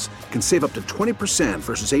businesses can save up to 20%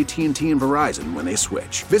 versus AT&T and Verizon when they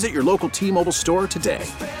switch. Visit your local T-Mobile store today.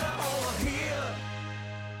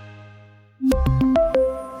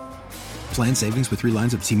 Plan savings with 3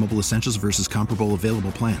 lines of T-Mobile Essentials versus comparable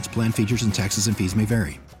available plans. Plan features and taxes and fees may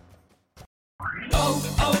vary.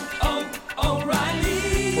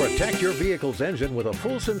 Protect your vehicle's engine with a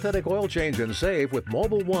full synthetic oil change and save with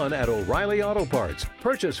Mobil 1 at O'Reilly Auto Parts.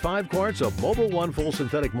 Purchase 5 quarts of Mobil 1 full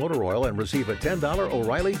synthetic motor oil and receive a $10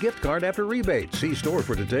 O'Reilly gift card after rebate. See store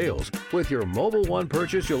for details. With your Mobil 1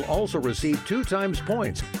 purchase, you'll also receive 2 times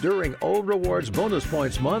points during O Rewards Bonus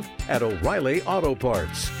Points Month at O'Reilly Auto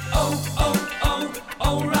Parts.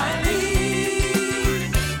 O'Reilly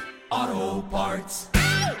Auto Parts.